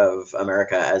part of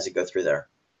America as you go through there.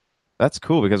 That's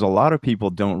cool because a lot of people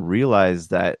don't realize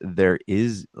that there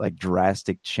is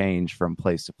drastic change from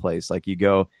place to place. Like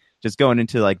going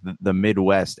into the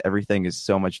Midwest, everything is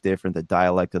so much different. The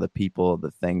dialect of the people,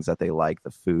 the things that they like,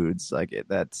 the foods,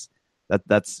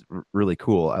 that's really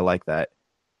cool. I like that.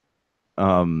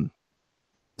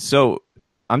 So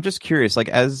I'm just curious,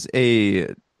 as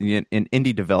an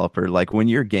indie developer, when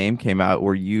your game came out,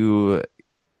 were you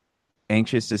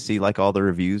anxious to see all the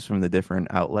reviews from the different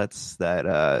outlets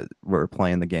that were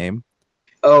playing the game?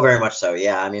 Oh, very much so.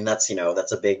 Yeah. I mean, that's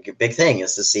a big thing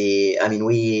is to see. I mean,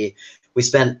 we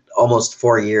spent almost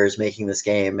 4 years making this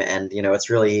game, and it's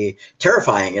really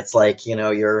terrifying. It's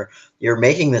you're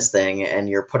making this thing and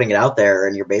you're putting it out there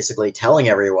and you're basically telling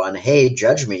everyone, hey,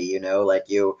 judge me,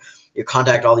 you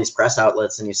contact all these press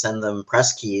outlets and you send them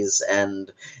press keys,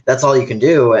 and that's all you can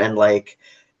do. And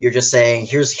you're just saying,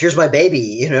 here's my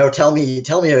baby, tell me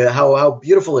how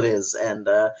beautiful it is. And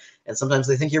sometimes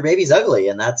they think your baby's ugly,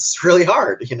 and that's really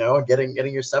hard, getting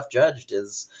your stuff judged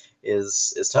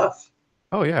is tough.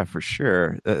 Oh yeah, for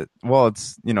sure. Well,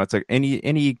 it's it's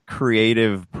any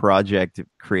creative project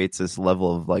creates this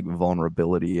level of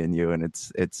vulnerability in you, and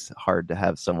it's hard to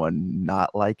have someone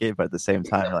not like it, but at the same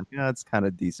time, it's kind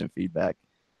of decent feedback.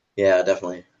 Yeah,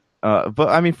 definitely. But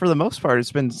I mean, for the most part,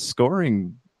 it's been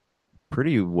scoring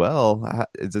pretty well. How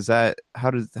does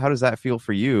that feel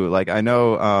for you? I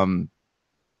know,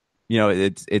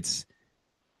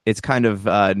 it's kind of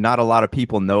not a lot of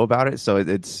people know about it. So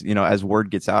it's, as word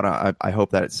gets out, I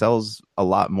hope that it sells a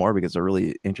lot more because it's a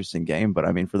really interesting game. But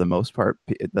I mean, for the most part,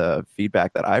 the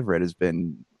feedback that I've read has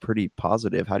been pretty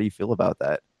positive. How do you feel about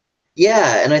that?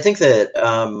 Yeah. And I think that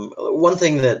one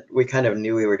thing that we kind of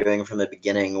knew we were doing from the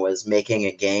beginning was making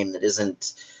a game that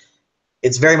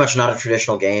it's very much not a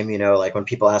traditional game. When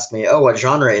people ask me, oh, what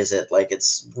genre is it?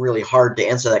 It's really hard to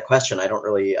answer that question. I don't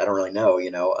really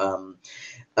know,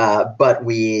 but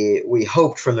we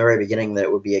hoped from the very beginning that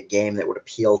it would be a game that would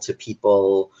appeal to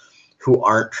people who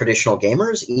aren't traditional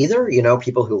gamers either.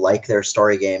 People who like their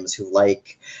story games, who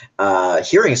like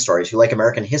hearing stories, who like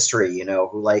American history,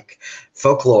 who like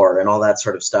folklore and all that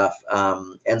sort of stuff.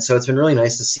 And so it's been really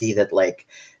nice to see that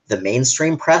the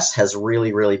mainstream press has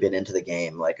really, really been into the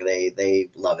game. They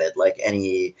love it.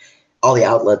 All the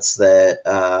outlets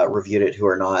that reviewed it who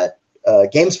are not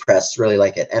games press really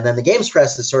like it. And then the games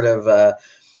press is sort of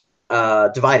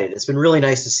divided. It's been really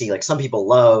nice to see some people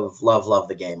love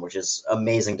the game, which is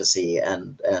amazing to see,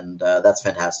 and that's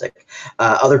fantastic.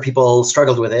 Other people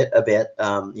struggled with it a bit,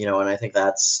 and I think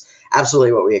that's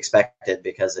absolutely what we expected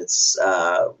because it's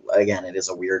again, it is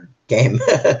a weird game.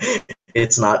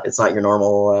 It's not your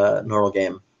normal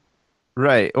game.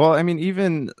 Right. Well, I mean,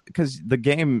 even because the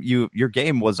game your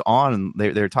game was on,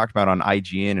 they were talking about on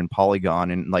IGN and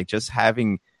Polygon, and just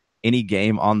having any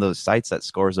game on those sites that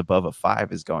scores above a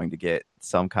 5 is going to get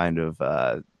some kind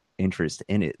of interest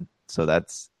in it. So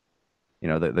that's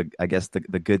I guess the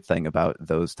good thing about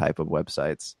those type of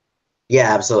websites.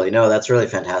 Yeah, absolutely. No, that's really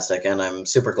fantastic, and I'm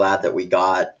super glad that we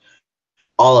got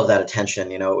all of that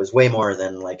attention. It was way more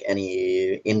than like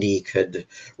any indie could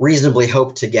reasonably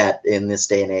hope to get in this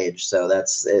day and age. So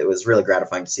it was really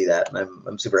gratifying to see that, and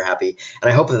I'm super happy.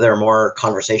 And I hope that there are more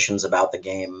conversations about the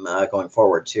game going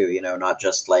forward too. Not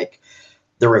just like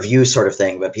the review sort of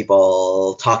thing, but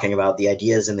people talking about the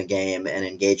ideas in the game and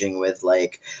engaging with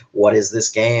like, what is this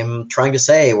game trying to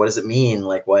say? What does it mean?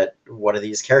 Like, what are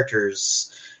these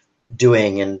characters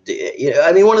doing? And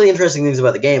one of the interesting things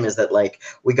about the game is that like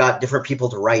we got different people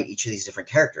to write each of these different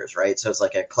characters, right? So it's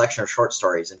like a collection of short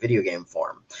stories in video game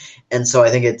form. And so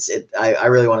I think I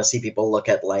really want to see people look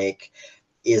at like,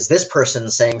 is this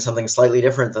person saying something slightly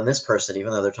different than this person,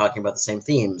 even though they're talking about the same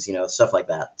themes, stuff like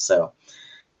that. So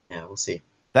yeah, we'll see.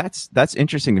 That's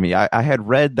interesting to me. I had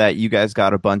read that you guys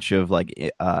got a bunch of like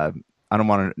I don't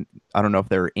know if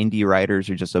they're indie writers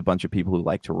or just a bunch of people who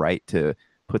like to write to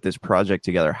put this project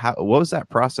together. What was that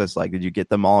process like? Did you get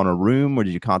them all in a room, or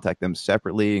did you contact them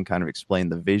separately and kind of explain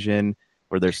the vision?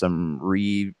 Were there some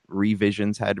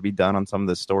revisions had to be done on some of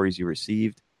the stories you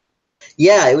received?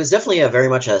 Yeah, it was definitely very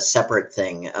much a separate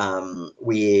thing.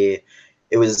 It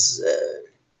was.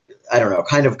 I don't know,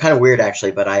 kind of weird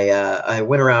actually, but I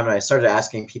went around and I started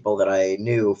asking people that I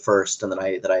knew first and that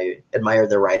I admired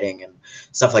their writing and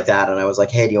stuff like that. And I was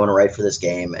like, hey, do you want to write for this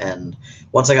game? And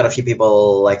once I got a few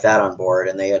people like that on board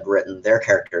and they had written their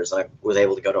characters, and I was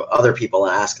able to go to other people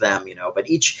and ask them, but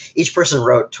each person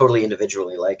wrote totally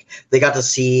individually. Like they got to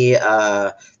see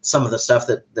some of the stuff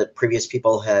that previous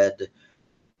people had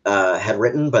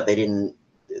written, but they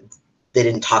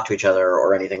didn't talk to each other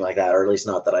or anything like that, or at least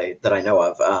not that I know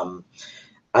of.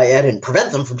 I didn't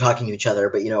prevent them from talking to each other,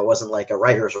 but it wasn't like a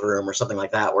writer's room or something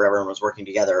like that where everyone was working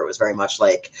together. It was very much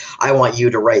like, I want you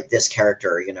to write this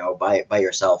character, by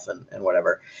yourself and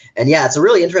whatever. And yeah, it's a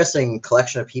really interesting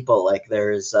collection of people. Like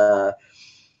there's a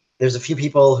few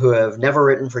people who have never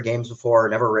written for games before,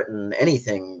 never written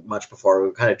anything much before, who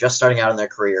are kind of just starting out in their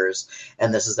careers,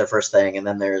 and this is their first thing. And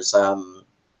then there's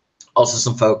also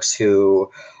some folks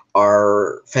who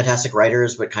are fantastic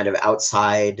writers, but kind of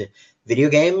outside video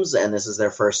games, and this is their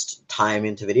first time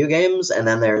into video games. And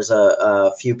then there's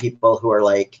a few people who are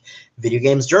like video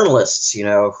games journalists,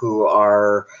 who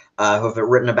are who have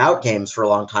written about games for a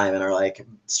long time and are like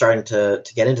starting to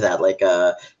get into that, like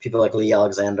people like Lee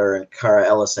Alexander and Kara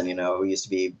Ellison, who used to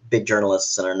be big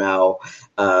journalists and are now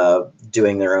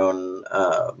doing their own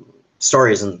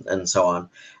stories and so on.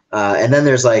 And then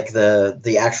there's like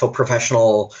the actual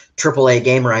professional AAA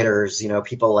game writers,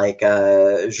 people like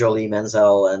Jolie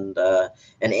Menzel and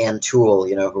Ann Toole,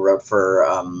 who wrote for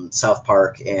South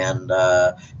Park and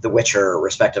The Witcher,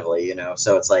 respectively.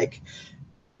 So it's like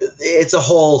it's a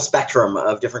whole spectrum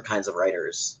of different kinds of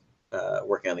writers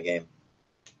working on the game.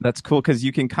 That's cool because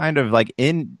you can kind of like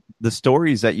in the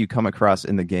stories that you come across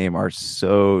in the game are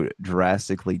so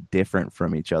drastically different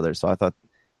from each other. So I thought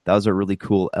that was a really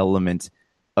cool element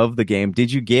of the game.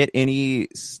 Did you get any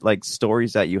like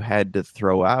stories that you had to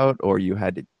throw out or you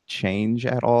had to change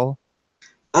at all?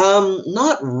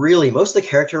 Not really. Most of the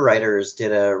character writers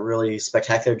did a really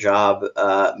spectacular job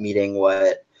meeting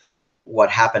what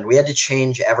happened. We had to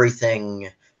change everything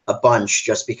a bunch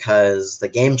just because the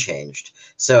game changed.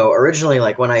 So originally,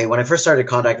 like when I first started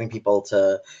contacting people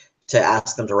to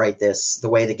ask them to write this, the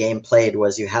way the game played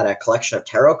was you had a collection of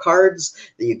tarot cards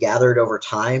that you gathered over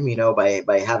time,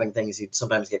 by having things. You'd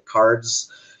sometimes get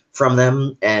cards from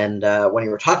them. And when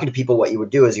you were talking to people, what you would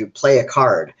do is you'd play a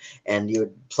card and you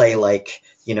would play like,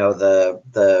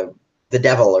 the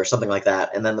devil or something like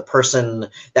that. And then the person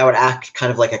that would act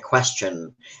kind of like a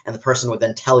question, and the person would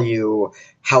then tell you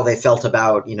how they felt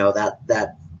about,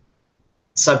 that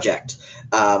subject.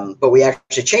 But we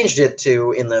actually changed it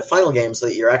to in the final game so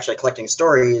that you're actually collecting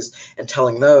stories and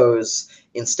telling those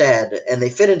instead, and they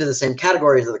fit into the same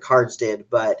categories that the cards did,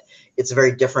 but it's a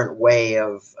very different way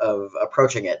of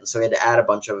approaching it. And so we had to add a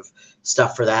bunch of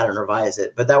stuff for that and revise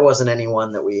it. But that wasn't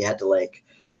anyone that we had to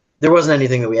there wasn't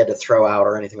anything that we had to throw out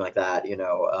or anything like that.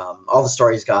 All the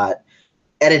stories got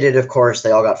edited, of course.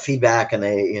 They all got feedback and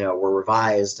they, were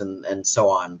revised and so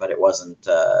on. But it wasn't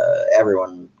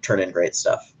everyone turned in great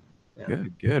stuff. Yeah.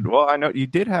 Good. Well, I know you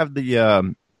did have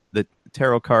the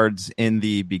tarot cards in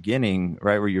the beginning,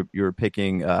 right? Where you were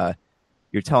picking,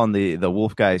 you're telling the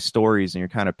wolf guy stories, and you're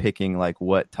kind of picking like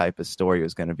what type of story it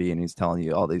was going to be, and he's telling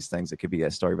you all these things. It could be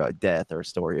a story about death or a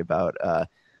story about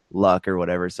luck or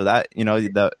whatever. So that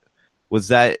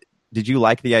did you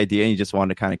like the idea and you just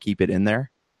wanted to kind of keep it in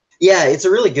there? Yeah, it's a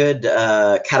really good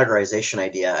categorization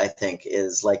idea, I think,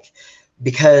 is like,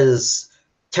 because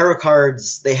tarot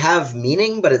cards, they have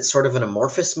meaning, but it's sort of an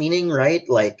amorphous meaning, right?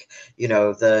 Like, you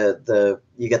get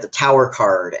the Tower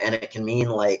card, and it can mean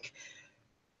like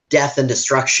death and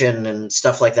destruction and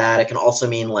stuff like that. It can also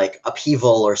mean like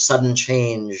upheaval or sudden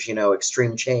change,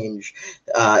 extreme change.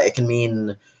 It can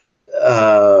mean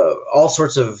all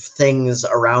sorts of things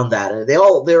around that, and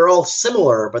they're all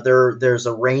similar, but there's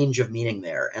a range of meaning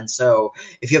there. And so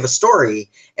if you have a story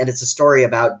and it's a story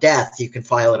about death, you can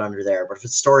file it under there. But if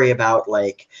it's a story about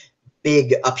like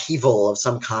big upheaval of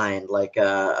some kind, like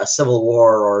a civil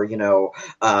war,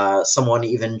 or someone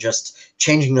even just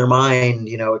changing their mind,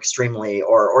 extremely,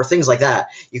 or things like that,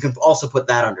 you can also put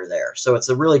that under there. So it's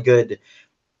a really good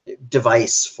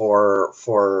device for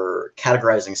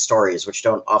categorizing stories, which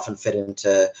don't often fit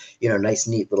into nice,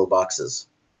 neat little boxes.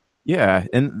 Yeah,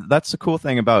 and that's the cool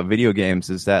thing about video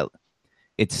games is that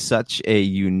it's such a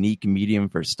unique medium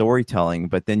for storytelling,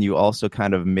 but then you also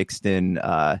kind of mixed in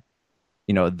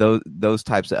those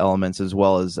types of elements as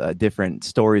well as different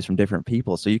stories from different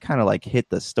people. So you kind of like hit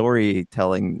the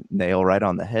storytelling nail right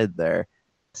on the head there.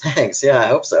 Thanks. Yeah, I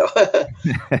hope so.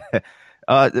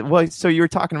 Well, so you were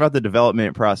talking about the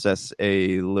development process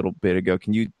a little bit ago.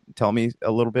 Can you tell me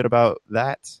a little bit about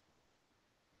that?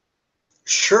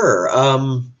 Sure.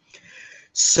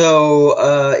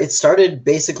 So it started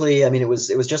basically, it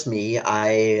was just me.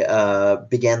 I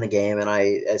began the game, and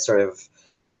I sort of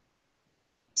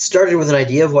started with an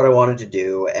idea of what I wanted to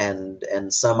do and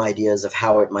some ideas of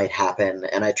how it might happen.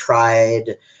 And I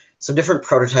tried some different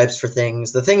prototypes for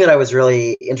things. The thing that I was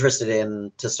really interested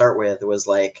in to start with was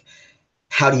like,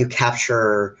 how do you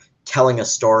capture telling a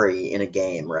story in a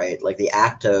game, right? Like the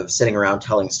act of sitting around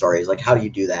telling stories, like how do you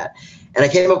do that? And I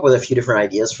came up with a few different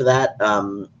ideas for that.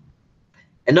 And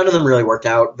none of them really worked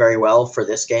out very well for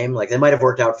this game. Like they might have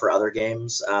worked out for other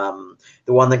games.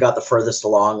 The one that got the furthest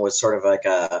along was sort of like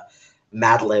a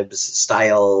Mad Libs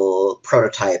style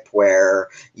prototype where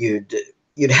you'd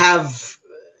have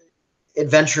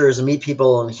adventures and meet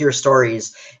people and hear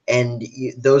stories, and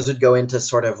those would go into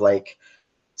sort of like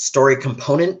story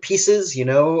component pieces,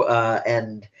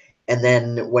 and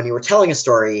then when you were telling a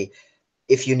story,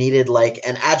 if you needed like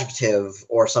an adjective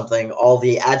or something, all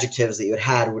the adjectives that you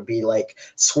had would be like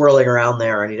swirling around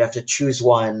there, and you'd have to choose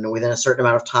one within a certain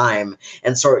amount of time.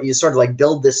 And so you sort of like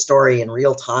build this story in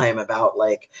real time about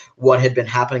like what had been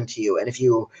happening to you. And if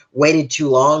you waited too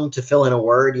long to fill in a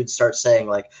word, you'd start saying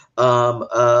like,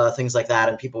 things like that,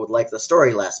 and people would like the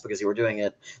story less because you were doing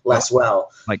it less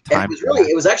well. Like time.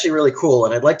 It was actually really cool,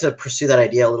 and I'd like to pursue that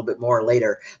idea a little bit more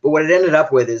later. But what it ended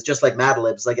up with is just like Mad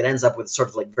Libs, like it ends up with sort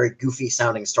of like very goofy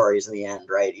sounding stories in the end,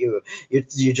 right? You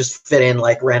just fit in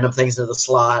like random things into the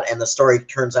slot, and the story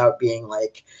turns out being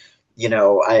like,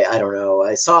 I don't know,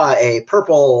 I saw a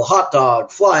purple hot dog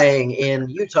flying in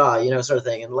Utah, sort of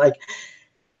thing. And like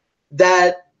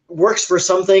that works for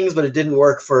some things, but it didn't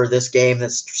work for this game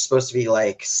that's supposed to be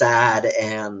like sad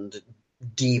and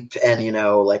deep and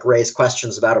like raise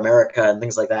questions about America and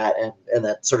things like that, and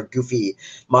that sort of goofy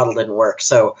model didn't work.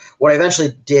 So what I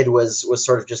eventually did was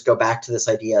sort of just go back to this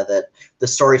idea that the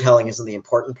storytelling isn't the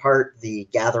important part, the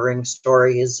gathering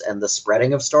stories and the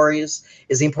spreading of stories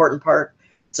is the important part.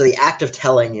 So the act of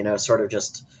telling sort of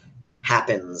just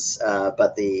happens,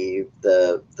 but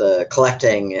the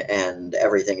collecting and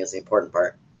everything is the important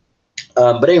part.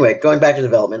 But anyway, going back to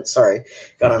development, sorry,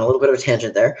 got on a little bit of a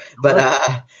tangent there.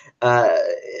 But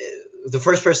the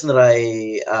first person that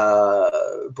I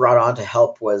brought on to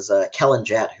help was Kellen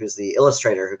Jett, who's the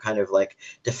illustrator who kind of like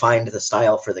defined the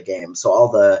style for the game. So all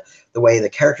the way the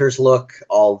characters look,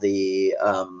 all the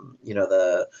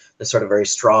the sort of very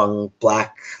strong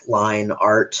black line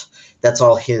art, that's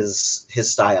all his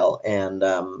style, and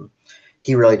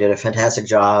he really did a fantastic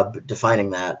job defining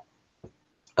that.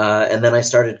 And then I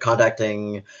started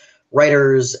contacting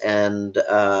writers and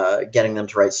getting them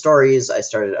to write stories.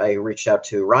 I reached out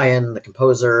to Ryan, the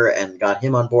composer, and got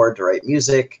him on board to write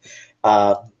music.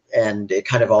 And it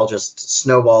kind of all just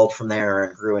snowballed from there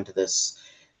and grew into this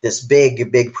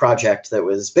big project that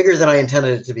was bigger than I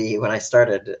intended it to be when I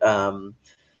started. And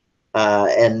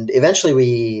eventually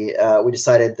we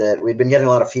decided that we'd been getting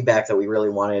a lot of feedback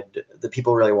that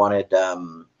people really wanted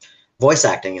voice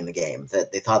acting in the game,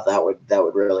 that they thought that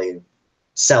would really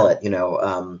sell it,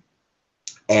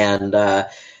 and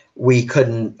we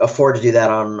couldn't afford to do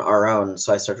that on our own.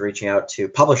 So I started reaching out to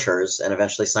publishers and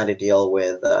eventually signed a deal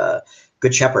with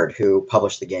Good Shepherd, who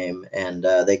published the game, and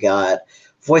they got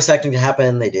voice acting to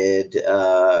happen. They did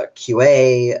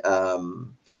QA,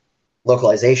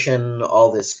 localization,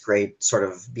 all this great sort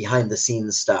of behind the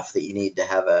scenes stuff that you need to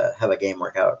have a game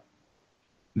work out.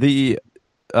 The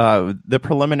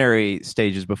preliminary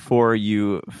stages before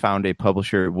you found a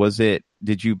publisher,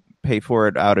 did you pay for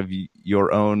it out of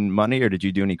your own money, or did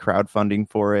you do any crowdfunding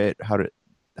for it?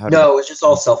 No, it was just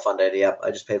all self-funded. Yep, I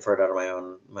just paid for it out of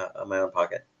my own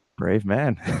pocket. Brave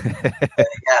man. Yeah,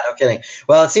 no kidding.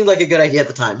 Well, it seemed like a good idea at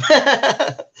the time.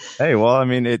 Hey, well, I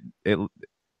mean, it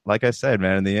like I said,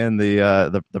 man, in the end,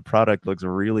 the product looks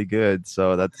really good.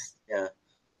 So that's yeah,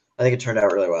 I think it turned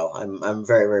out really well. I'm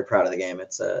very, very proud of the game.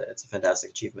 It's a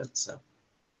fantastic achievement.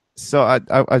 So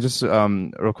I just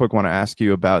real quick want to ask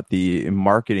you about the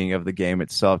marketing of the game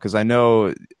itself, because I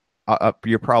know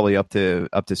you're probably up to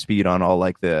speed on all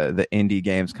like the indie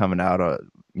games coming out,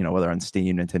 whether on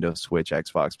Steam, Nintendo Switch,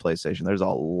 Xbox, PlayStation. There's a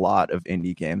lot of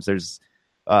indie games. There's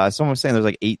someone was saying there's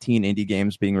like 18 indie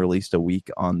games being released a week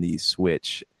on the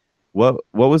Switch. What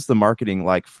was the marketing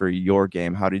like for your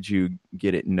game? How did you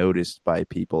get it noticed by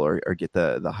people or get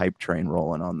the hype train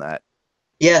rolling on that?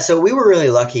 Yeah, so we were really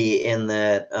lucky in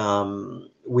that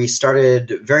we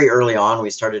started very early on. We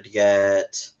started to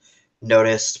get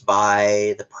noticed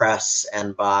by the press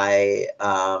and by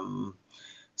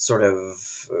sort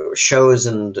of shows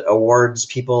and awards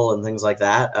people and things like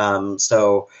that.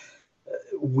 So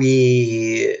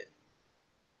we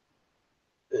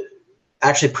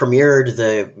actually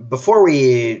premiered before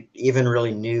we even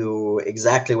really knew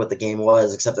exactly what the game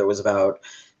was, except that it was about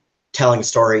telling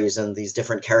stories and these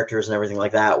different characters and everything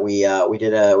like that. We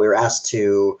were asked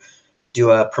to do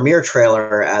a premiere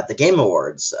trailer at the Game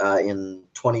Awards in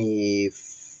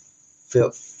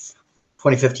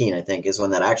 2015, I think, is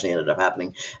when that actually ended up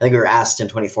happening. I think we were asked in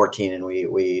 2014 and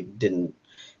we didn't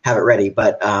have it ready,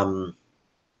 but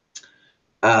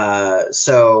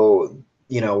so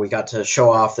we got to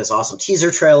show off this awesome teaser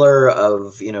trailer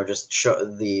of just show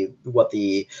what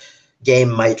the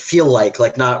game might feel like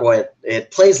not what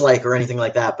it plays like or anything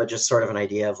like that, but just sort of an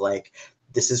idea of like,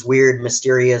 this is weird,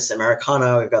 mysterious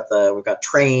Americana. We've got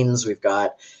trains, we've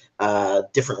got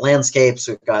different landscapes,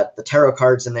 we've got the tarot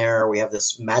cards in there, we have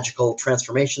this magical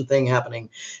transformation thing happening.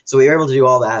 So we were able to do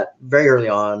all that very early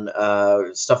on.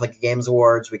 Stuff like the Games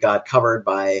Awards, we got covered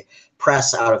by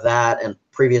press out of that and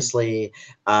previously,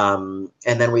 and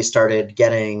then we started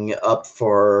getting up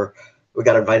for. We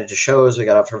got invited to shows. We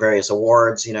got up for various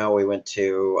awards. We went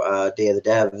to Day of the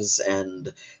Devs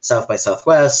and South by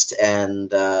Southwest and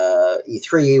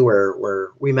E3 where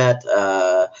we met.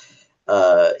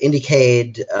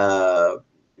 Indiecade.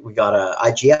 We got a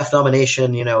IGF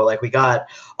nomination. We got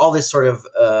all this sort of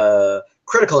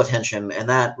critical attention, and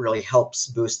that really helps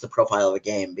boost the profile of a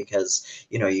game because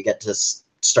you get to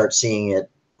start seeing it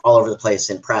all over the place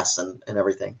in press and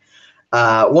everything.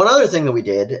 One other thing that we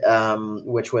did,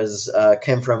 which was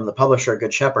came from the publisher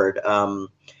Good Shepherd,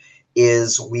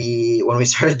 is when we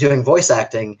started doing voice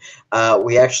acting,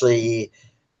 we actually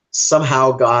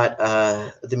somehow got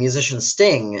the musician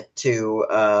Sting to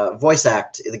voice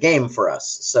act the game for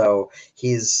us. So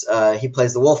he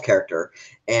plays the wolf character,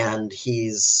 and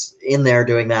he's in there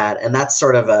doing that, and that's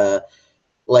sort of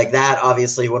like that.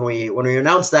 Obviously, when we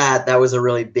announced that was a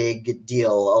really big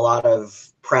deal. A lot of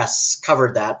press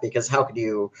covered that because how could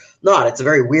you not? It's a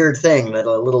very weird thing that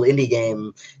a little indie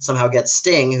game somehow gets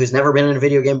Sting, who's never been in a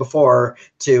video game before,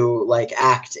 to like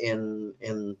act in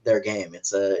their game.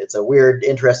 It's a weird,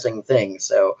 interesting thing.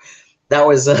 So that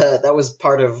was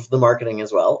part of the marketing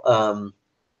as well.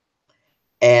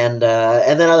 And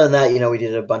then other than that, we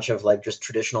did a bunch of like just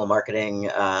traditional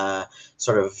marketing,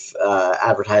 sort of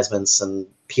advertisements and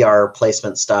PR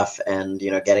placement stuff, and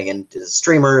getting into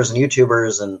streamers and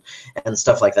YouTubers and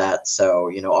stuff like that. So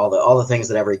all the things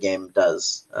that every game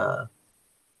does.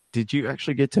 Did you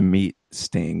actually get to meet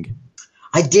Sting?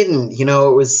 I didn't. It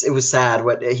was sad.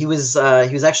 He was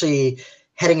actually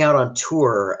heading out on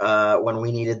tour when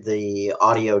we needed the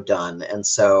audio done, and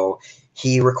so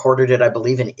he recorded it, I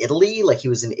believe, in Italy. Like he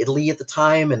was in Italy at the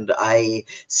time, and I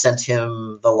sent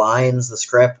him the lines, the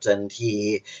script, and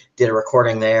he did a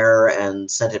recording there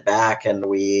and sent it back. And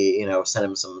we, sent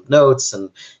him some notes, and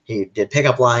he did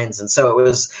pickup lines. And so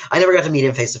I never got to meet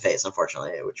him face to face,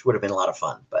 unfortunately, which would have been a lot of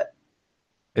fun. But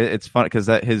it's fun because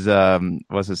that his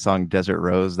song Desert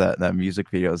Rose, that music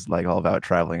video is like all about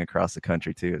traveling across the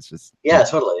country too. It's just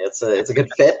totally. It's a good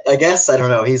fit, I guess. I don't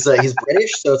know. He's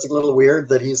British, so it's a little weird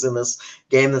that he's in this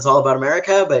game that's all about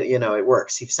America, but it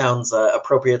works. He sounds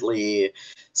appropriately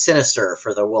sinister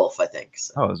for the wolf, I think.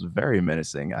 So. Oh, it was very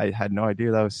menacing. I had no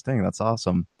idea that was Sting. That's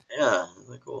awesome. Yeah,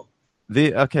 really cool.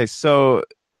 So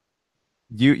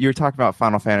you were talking about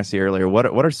Final Fantasy earlier. What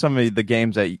are some of the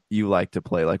games that you like to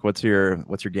play? Like, what's your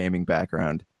gaming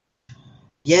background?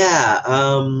 Yeah.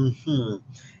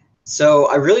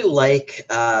 So I really like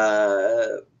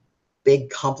big,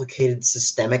 complicated,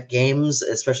 systemic games,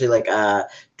 especially like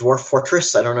Dwarf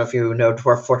Fortress. I don't know if you know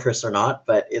Dwarf Fortress or not,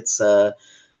 but it's a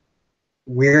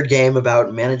weird game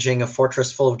about managing a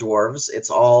fortress full of dwarves. It's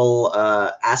all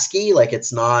ASCII. Like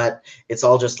it's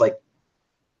all just like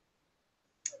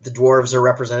the dwarves are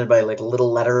represented by like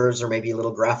little letters or maybe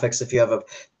little graphics if you have a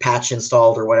patch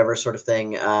installed or whatever sort of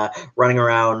thing running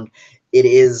around. It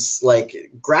is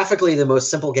like graphically the most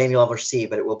simple game you'll ever see,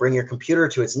 but it will bring your computer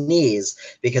to its knees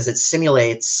because it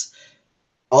simulates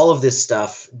all of this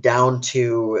stuff down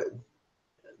to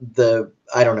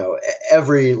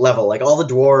every level. Like all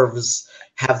the dwarves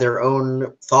have their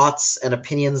own thoughts and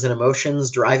opinions and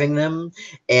emotions driving them,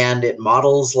 and it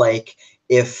models like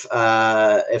if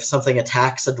something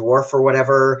attacks a dwarf or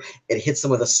whatever, it hits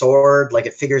them with a sword. Like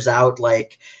it figures out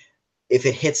like if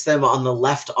it hits them on the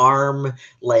left arm,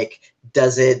 like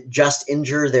does it just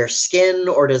injure their skin,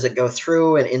 or does it go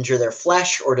through and injure their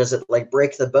flesh, or does it like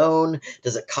break the bone?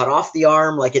 Does it cut off the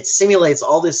arm? Like it simulates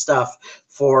all this stuff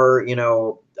for,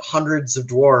 hundreds of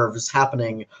dwarves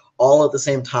happening all at the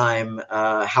same time,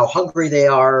 how hungry they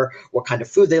are, what kind of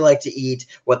food they like to eat,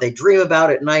 what they dream about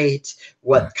at night,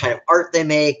 what kind of art they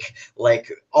make,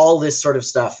 like all this sort of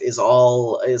stuff is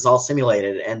all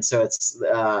simulated. And so it's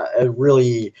a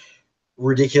really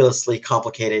ridiculously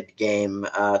complicated game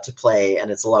to play,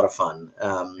 and it's a lot of fun.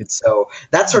 So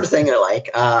that sort of thing I like.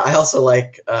 I also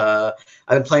like, I've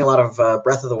been playing a lot of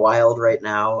Breath of the Wild right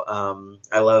now.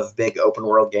 I love big open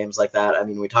world games like that. I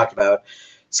mean, we talked about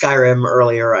Skyrim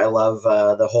earlier. I love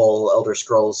the whole Elder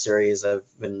Scrolls series. I've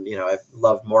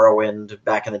loved Morrowind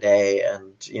back in the day,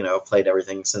 and played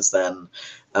everything since then.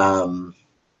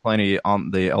 Plenty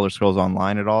on the Elder Scrolls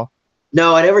Online at all?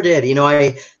 No, I never did. The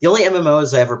only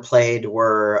MMOs I ever played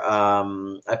were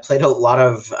I played a lot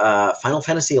of Final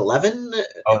Fantasy XI. Oh,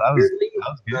 that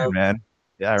was good, man.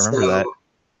 Yeah, I remember that.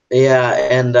 Yeah,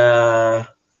 and there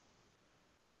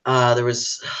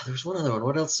was one other one.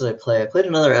 What else did I play? I played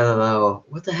another MMO.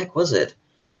 What the heck was it?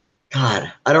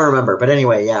 God, I don't remember. But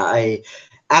anyway, yeah,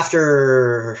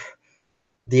 after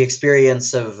the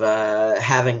experience of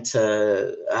having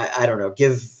to, I don't know,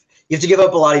 you have to give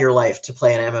up a lot of your life to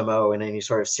play an MMO in any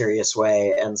sort of serious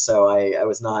way, and so I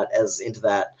was not as into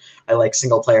that. I like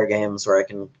single-player games where I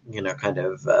can, kind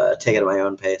of take it at my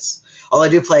own pace. Although I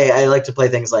like to play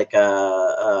things like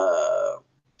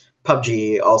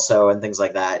PUBG also and things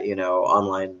like that.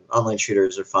 Online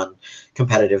shooters are fun,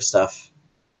 competitive stuff.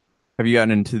 Have you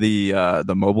gotten into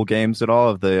the mobile games at all,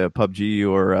 of the PUBG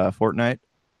or Fortnite?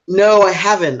 No, I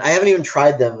haven't. I haven't even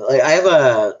tried them. Like, I have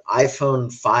a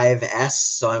iPhone 5S,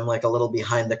 so I'm like a little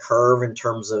behind the curve in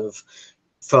terms of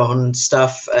phone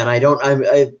stuff, and I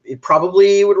it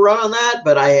probably would run on that,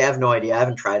 but I have no idea. I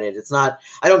haven't tried it. I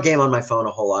don't game on my phone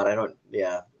a whole lot. I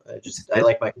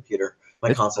like my computer,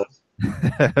 my console.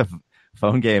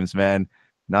 Phone games, man.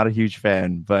 Not a huge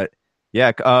fan, but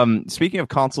yeah. Speaking of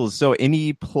consoles, so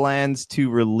any plans to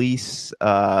release?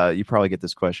 You probably get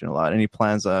this question a lot. Any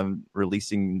plans on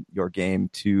releasing your game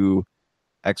to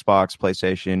Xbox,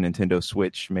 PlayStation, Nintendo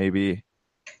Switch, maybe?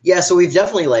 Yeah, so we've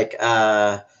definitely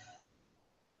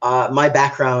my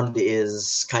background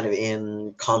is kind of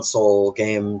in console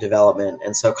game development,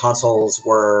 and so consoles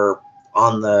were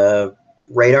on the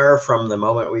radar from the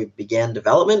moment we began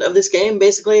development of this game,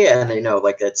 basically. And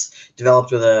it's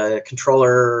developed with a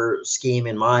controller scheme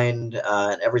in mind,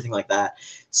 and everything like that.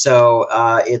 So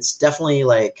it's definitely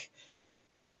like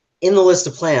in the list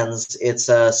of plans. It's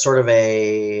sort of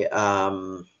a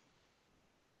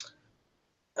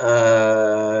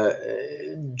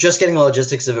just getting the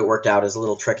logistics of it worked out is a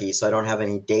little tricky, so I don't have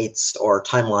any dates or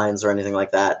timelines or anything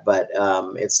like that, but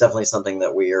it's definitely something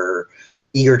that we are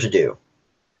eager to do.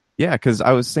 Yeah, because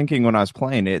I was thinking when I was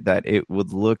playing it that it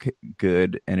would look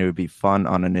good and it would be fun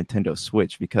on a Nintendo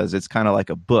Switch, because it's kind of like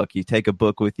a book. You take a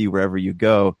book with you wherever you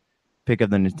go, pick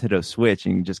up the Nintendo Switch,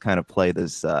 and you just kind of play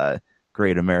this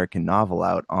great American novel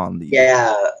out on the...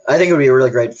 Yeah, I think it would be a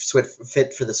really great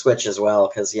fit for the Switch as well,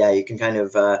 because, yeah, you can kind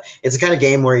of... it's a kind of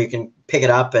game where you can pick it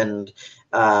up and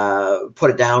put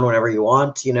it down whenever you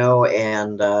want,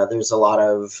 and there's a lot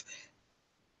of...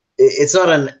 It's not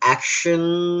an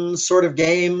action sort of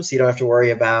game, so you don't have to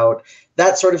worry about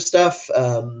that sort of stuff.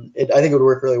 I think it would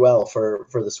work really well for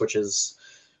the Switch's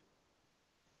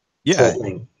whole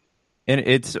thing. And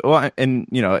it's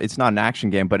it's not an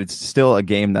action game, but it's still a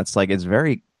game that's like, it's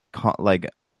very I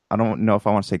don't know if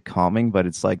I want to say calming, but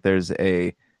it's like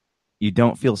you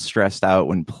don't feel stressed out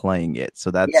when playing it. So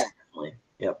that's definitely.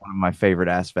 Yep. One of my favorite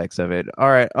aspects of it. All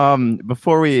right,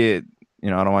 before we. I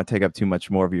don't want to take up too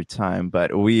much more of your time,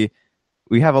 but we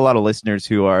have a lot of listeners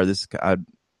who are this kind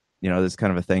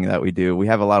of a thing that we do. We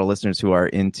have a lot of listeners who are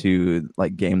into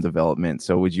like game development.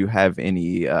 So would you have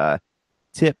any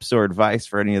tips or advice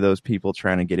for any of those people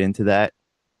trying to get into that?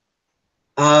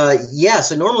 Yeah.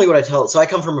 So normally I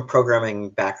come from a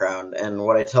programming background, and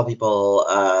what I tell people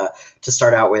to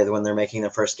start out with when they're making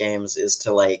their first games is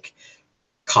to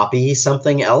copy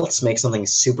something else, make something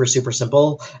super, super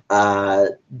simple,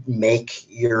 make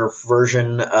your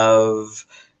version of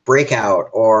Breakout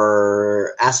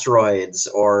or Asteroids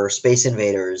or Space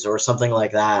Invaders or something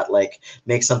like that. Like,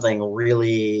 make something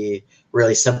really,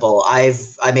 really simple. I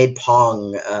made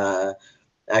Pong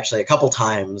actually a couple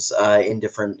times in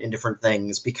different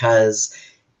things, because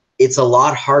it's a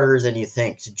lot harder than you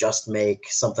think to just make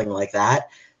something like that.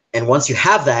 And once you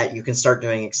have that, you can start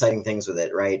doing exciting things with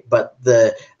it, right? But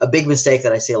a big mistake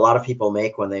that I see a lot of people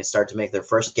make when they start to make their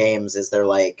first games is they're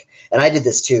like, and I did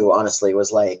this too, honestly,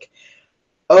 was like,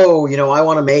 oh, I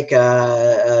want to make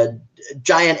a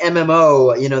giant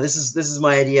MMO. This is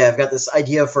my idea. I've got this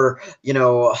idea for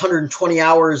 120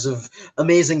 hours of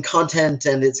amazing content,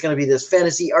 and it's going to be this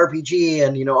fantasy RPG,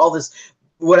 and all this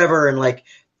whatever, and like,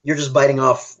 you're just biting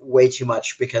off way too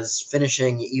much, because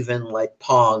finishing even like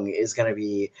Pong is going to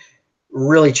be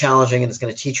really challenging, and it's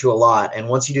going to teach you a lot. And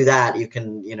once you do that, you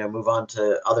can, move on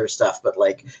to other stuff. But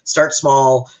like, start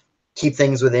small, keep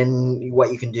things within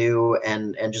what you can do,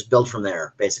 and just build from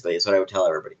there, basically, is what I would tell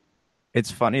everybody. It's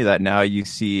funny that now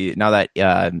that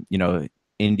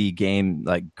indie game,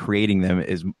 like, creating them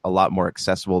is a lot more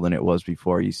accessible than it was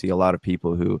before. You see a lot of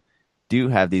people who do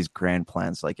have these grand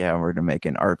plans, like, yeah, we're going to make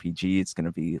an RPG. It's going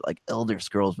to be like Elder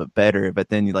Scrolls, but better. But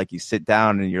then you sit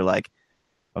down and you're like,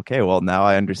 okay, well, now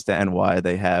I understand why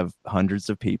they have hundreds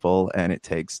of people and it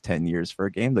takes 10 years for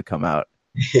a game to come out.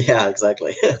 Yeah,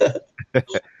 exactly.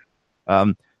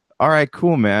 All right,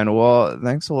 cool, man. Well,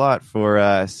 thanks a lot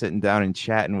for sitting down and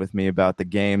chatting with me about the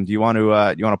game. Do you want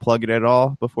to plug it at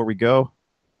all before we go?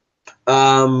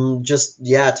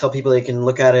 Tell people they can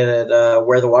look at it at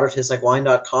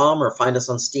wherethewatertastelikelewine.com, or find us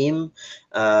on Steam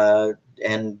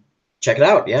and check it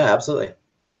out. Yeah, absolutely.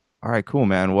 All right, cool,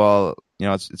 man. Well,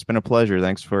 it's been a pleasure.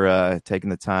 Thanks for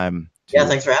taking the time. Yeah,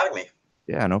 thanks for having me.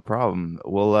 Yeah, no problem.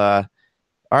 Well, all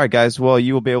right, guys. Well,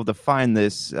 you will be able to find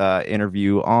this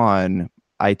interview on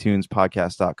iTunes,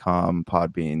 podcast.com,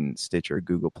 Podbean, Stitcher,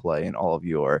 Google Play, and all of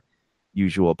your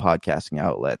usual podcasting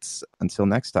outlets. Until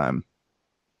next time.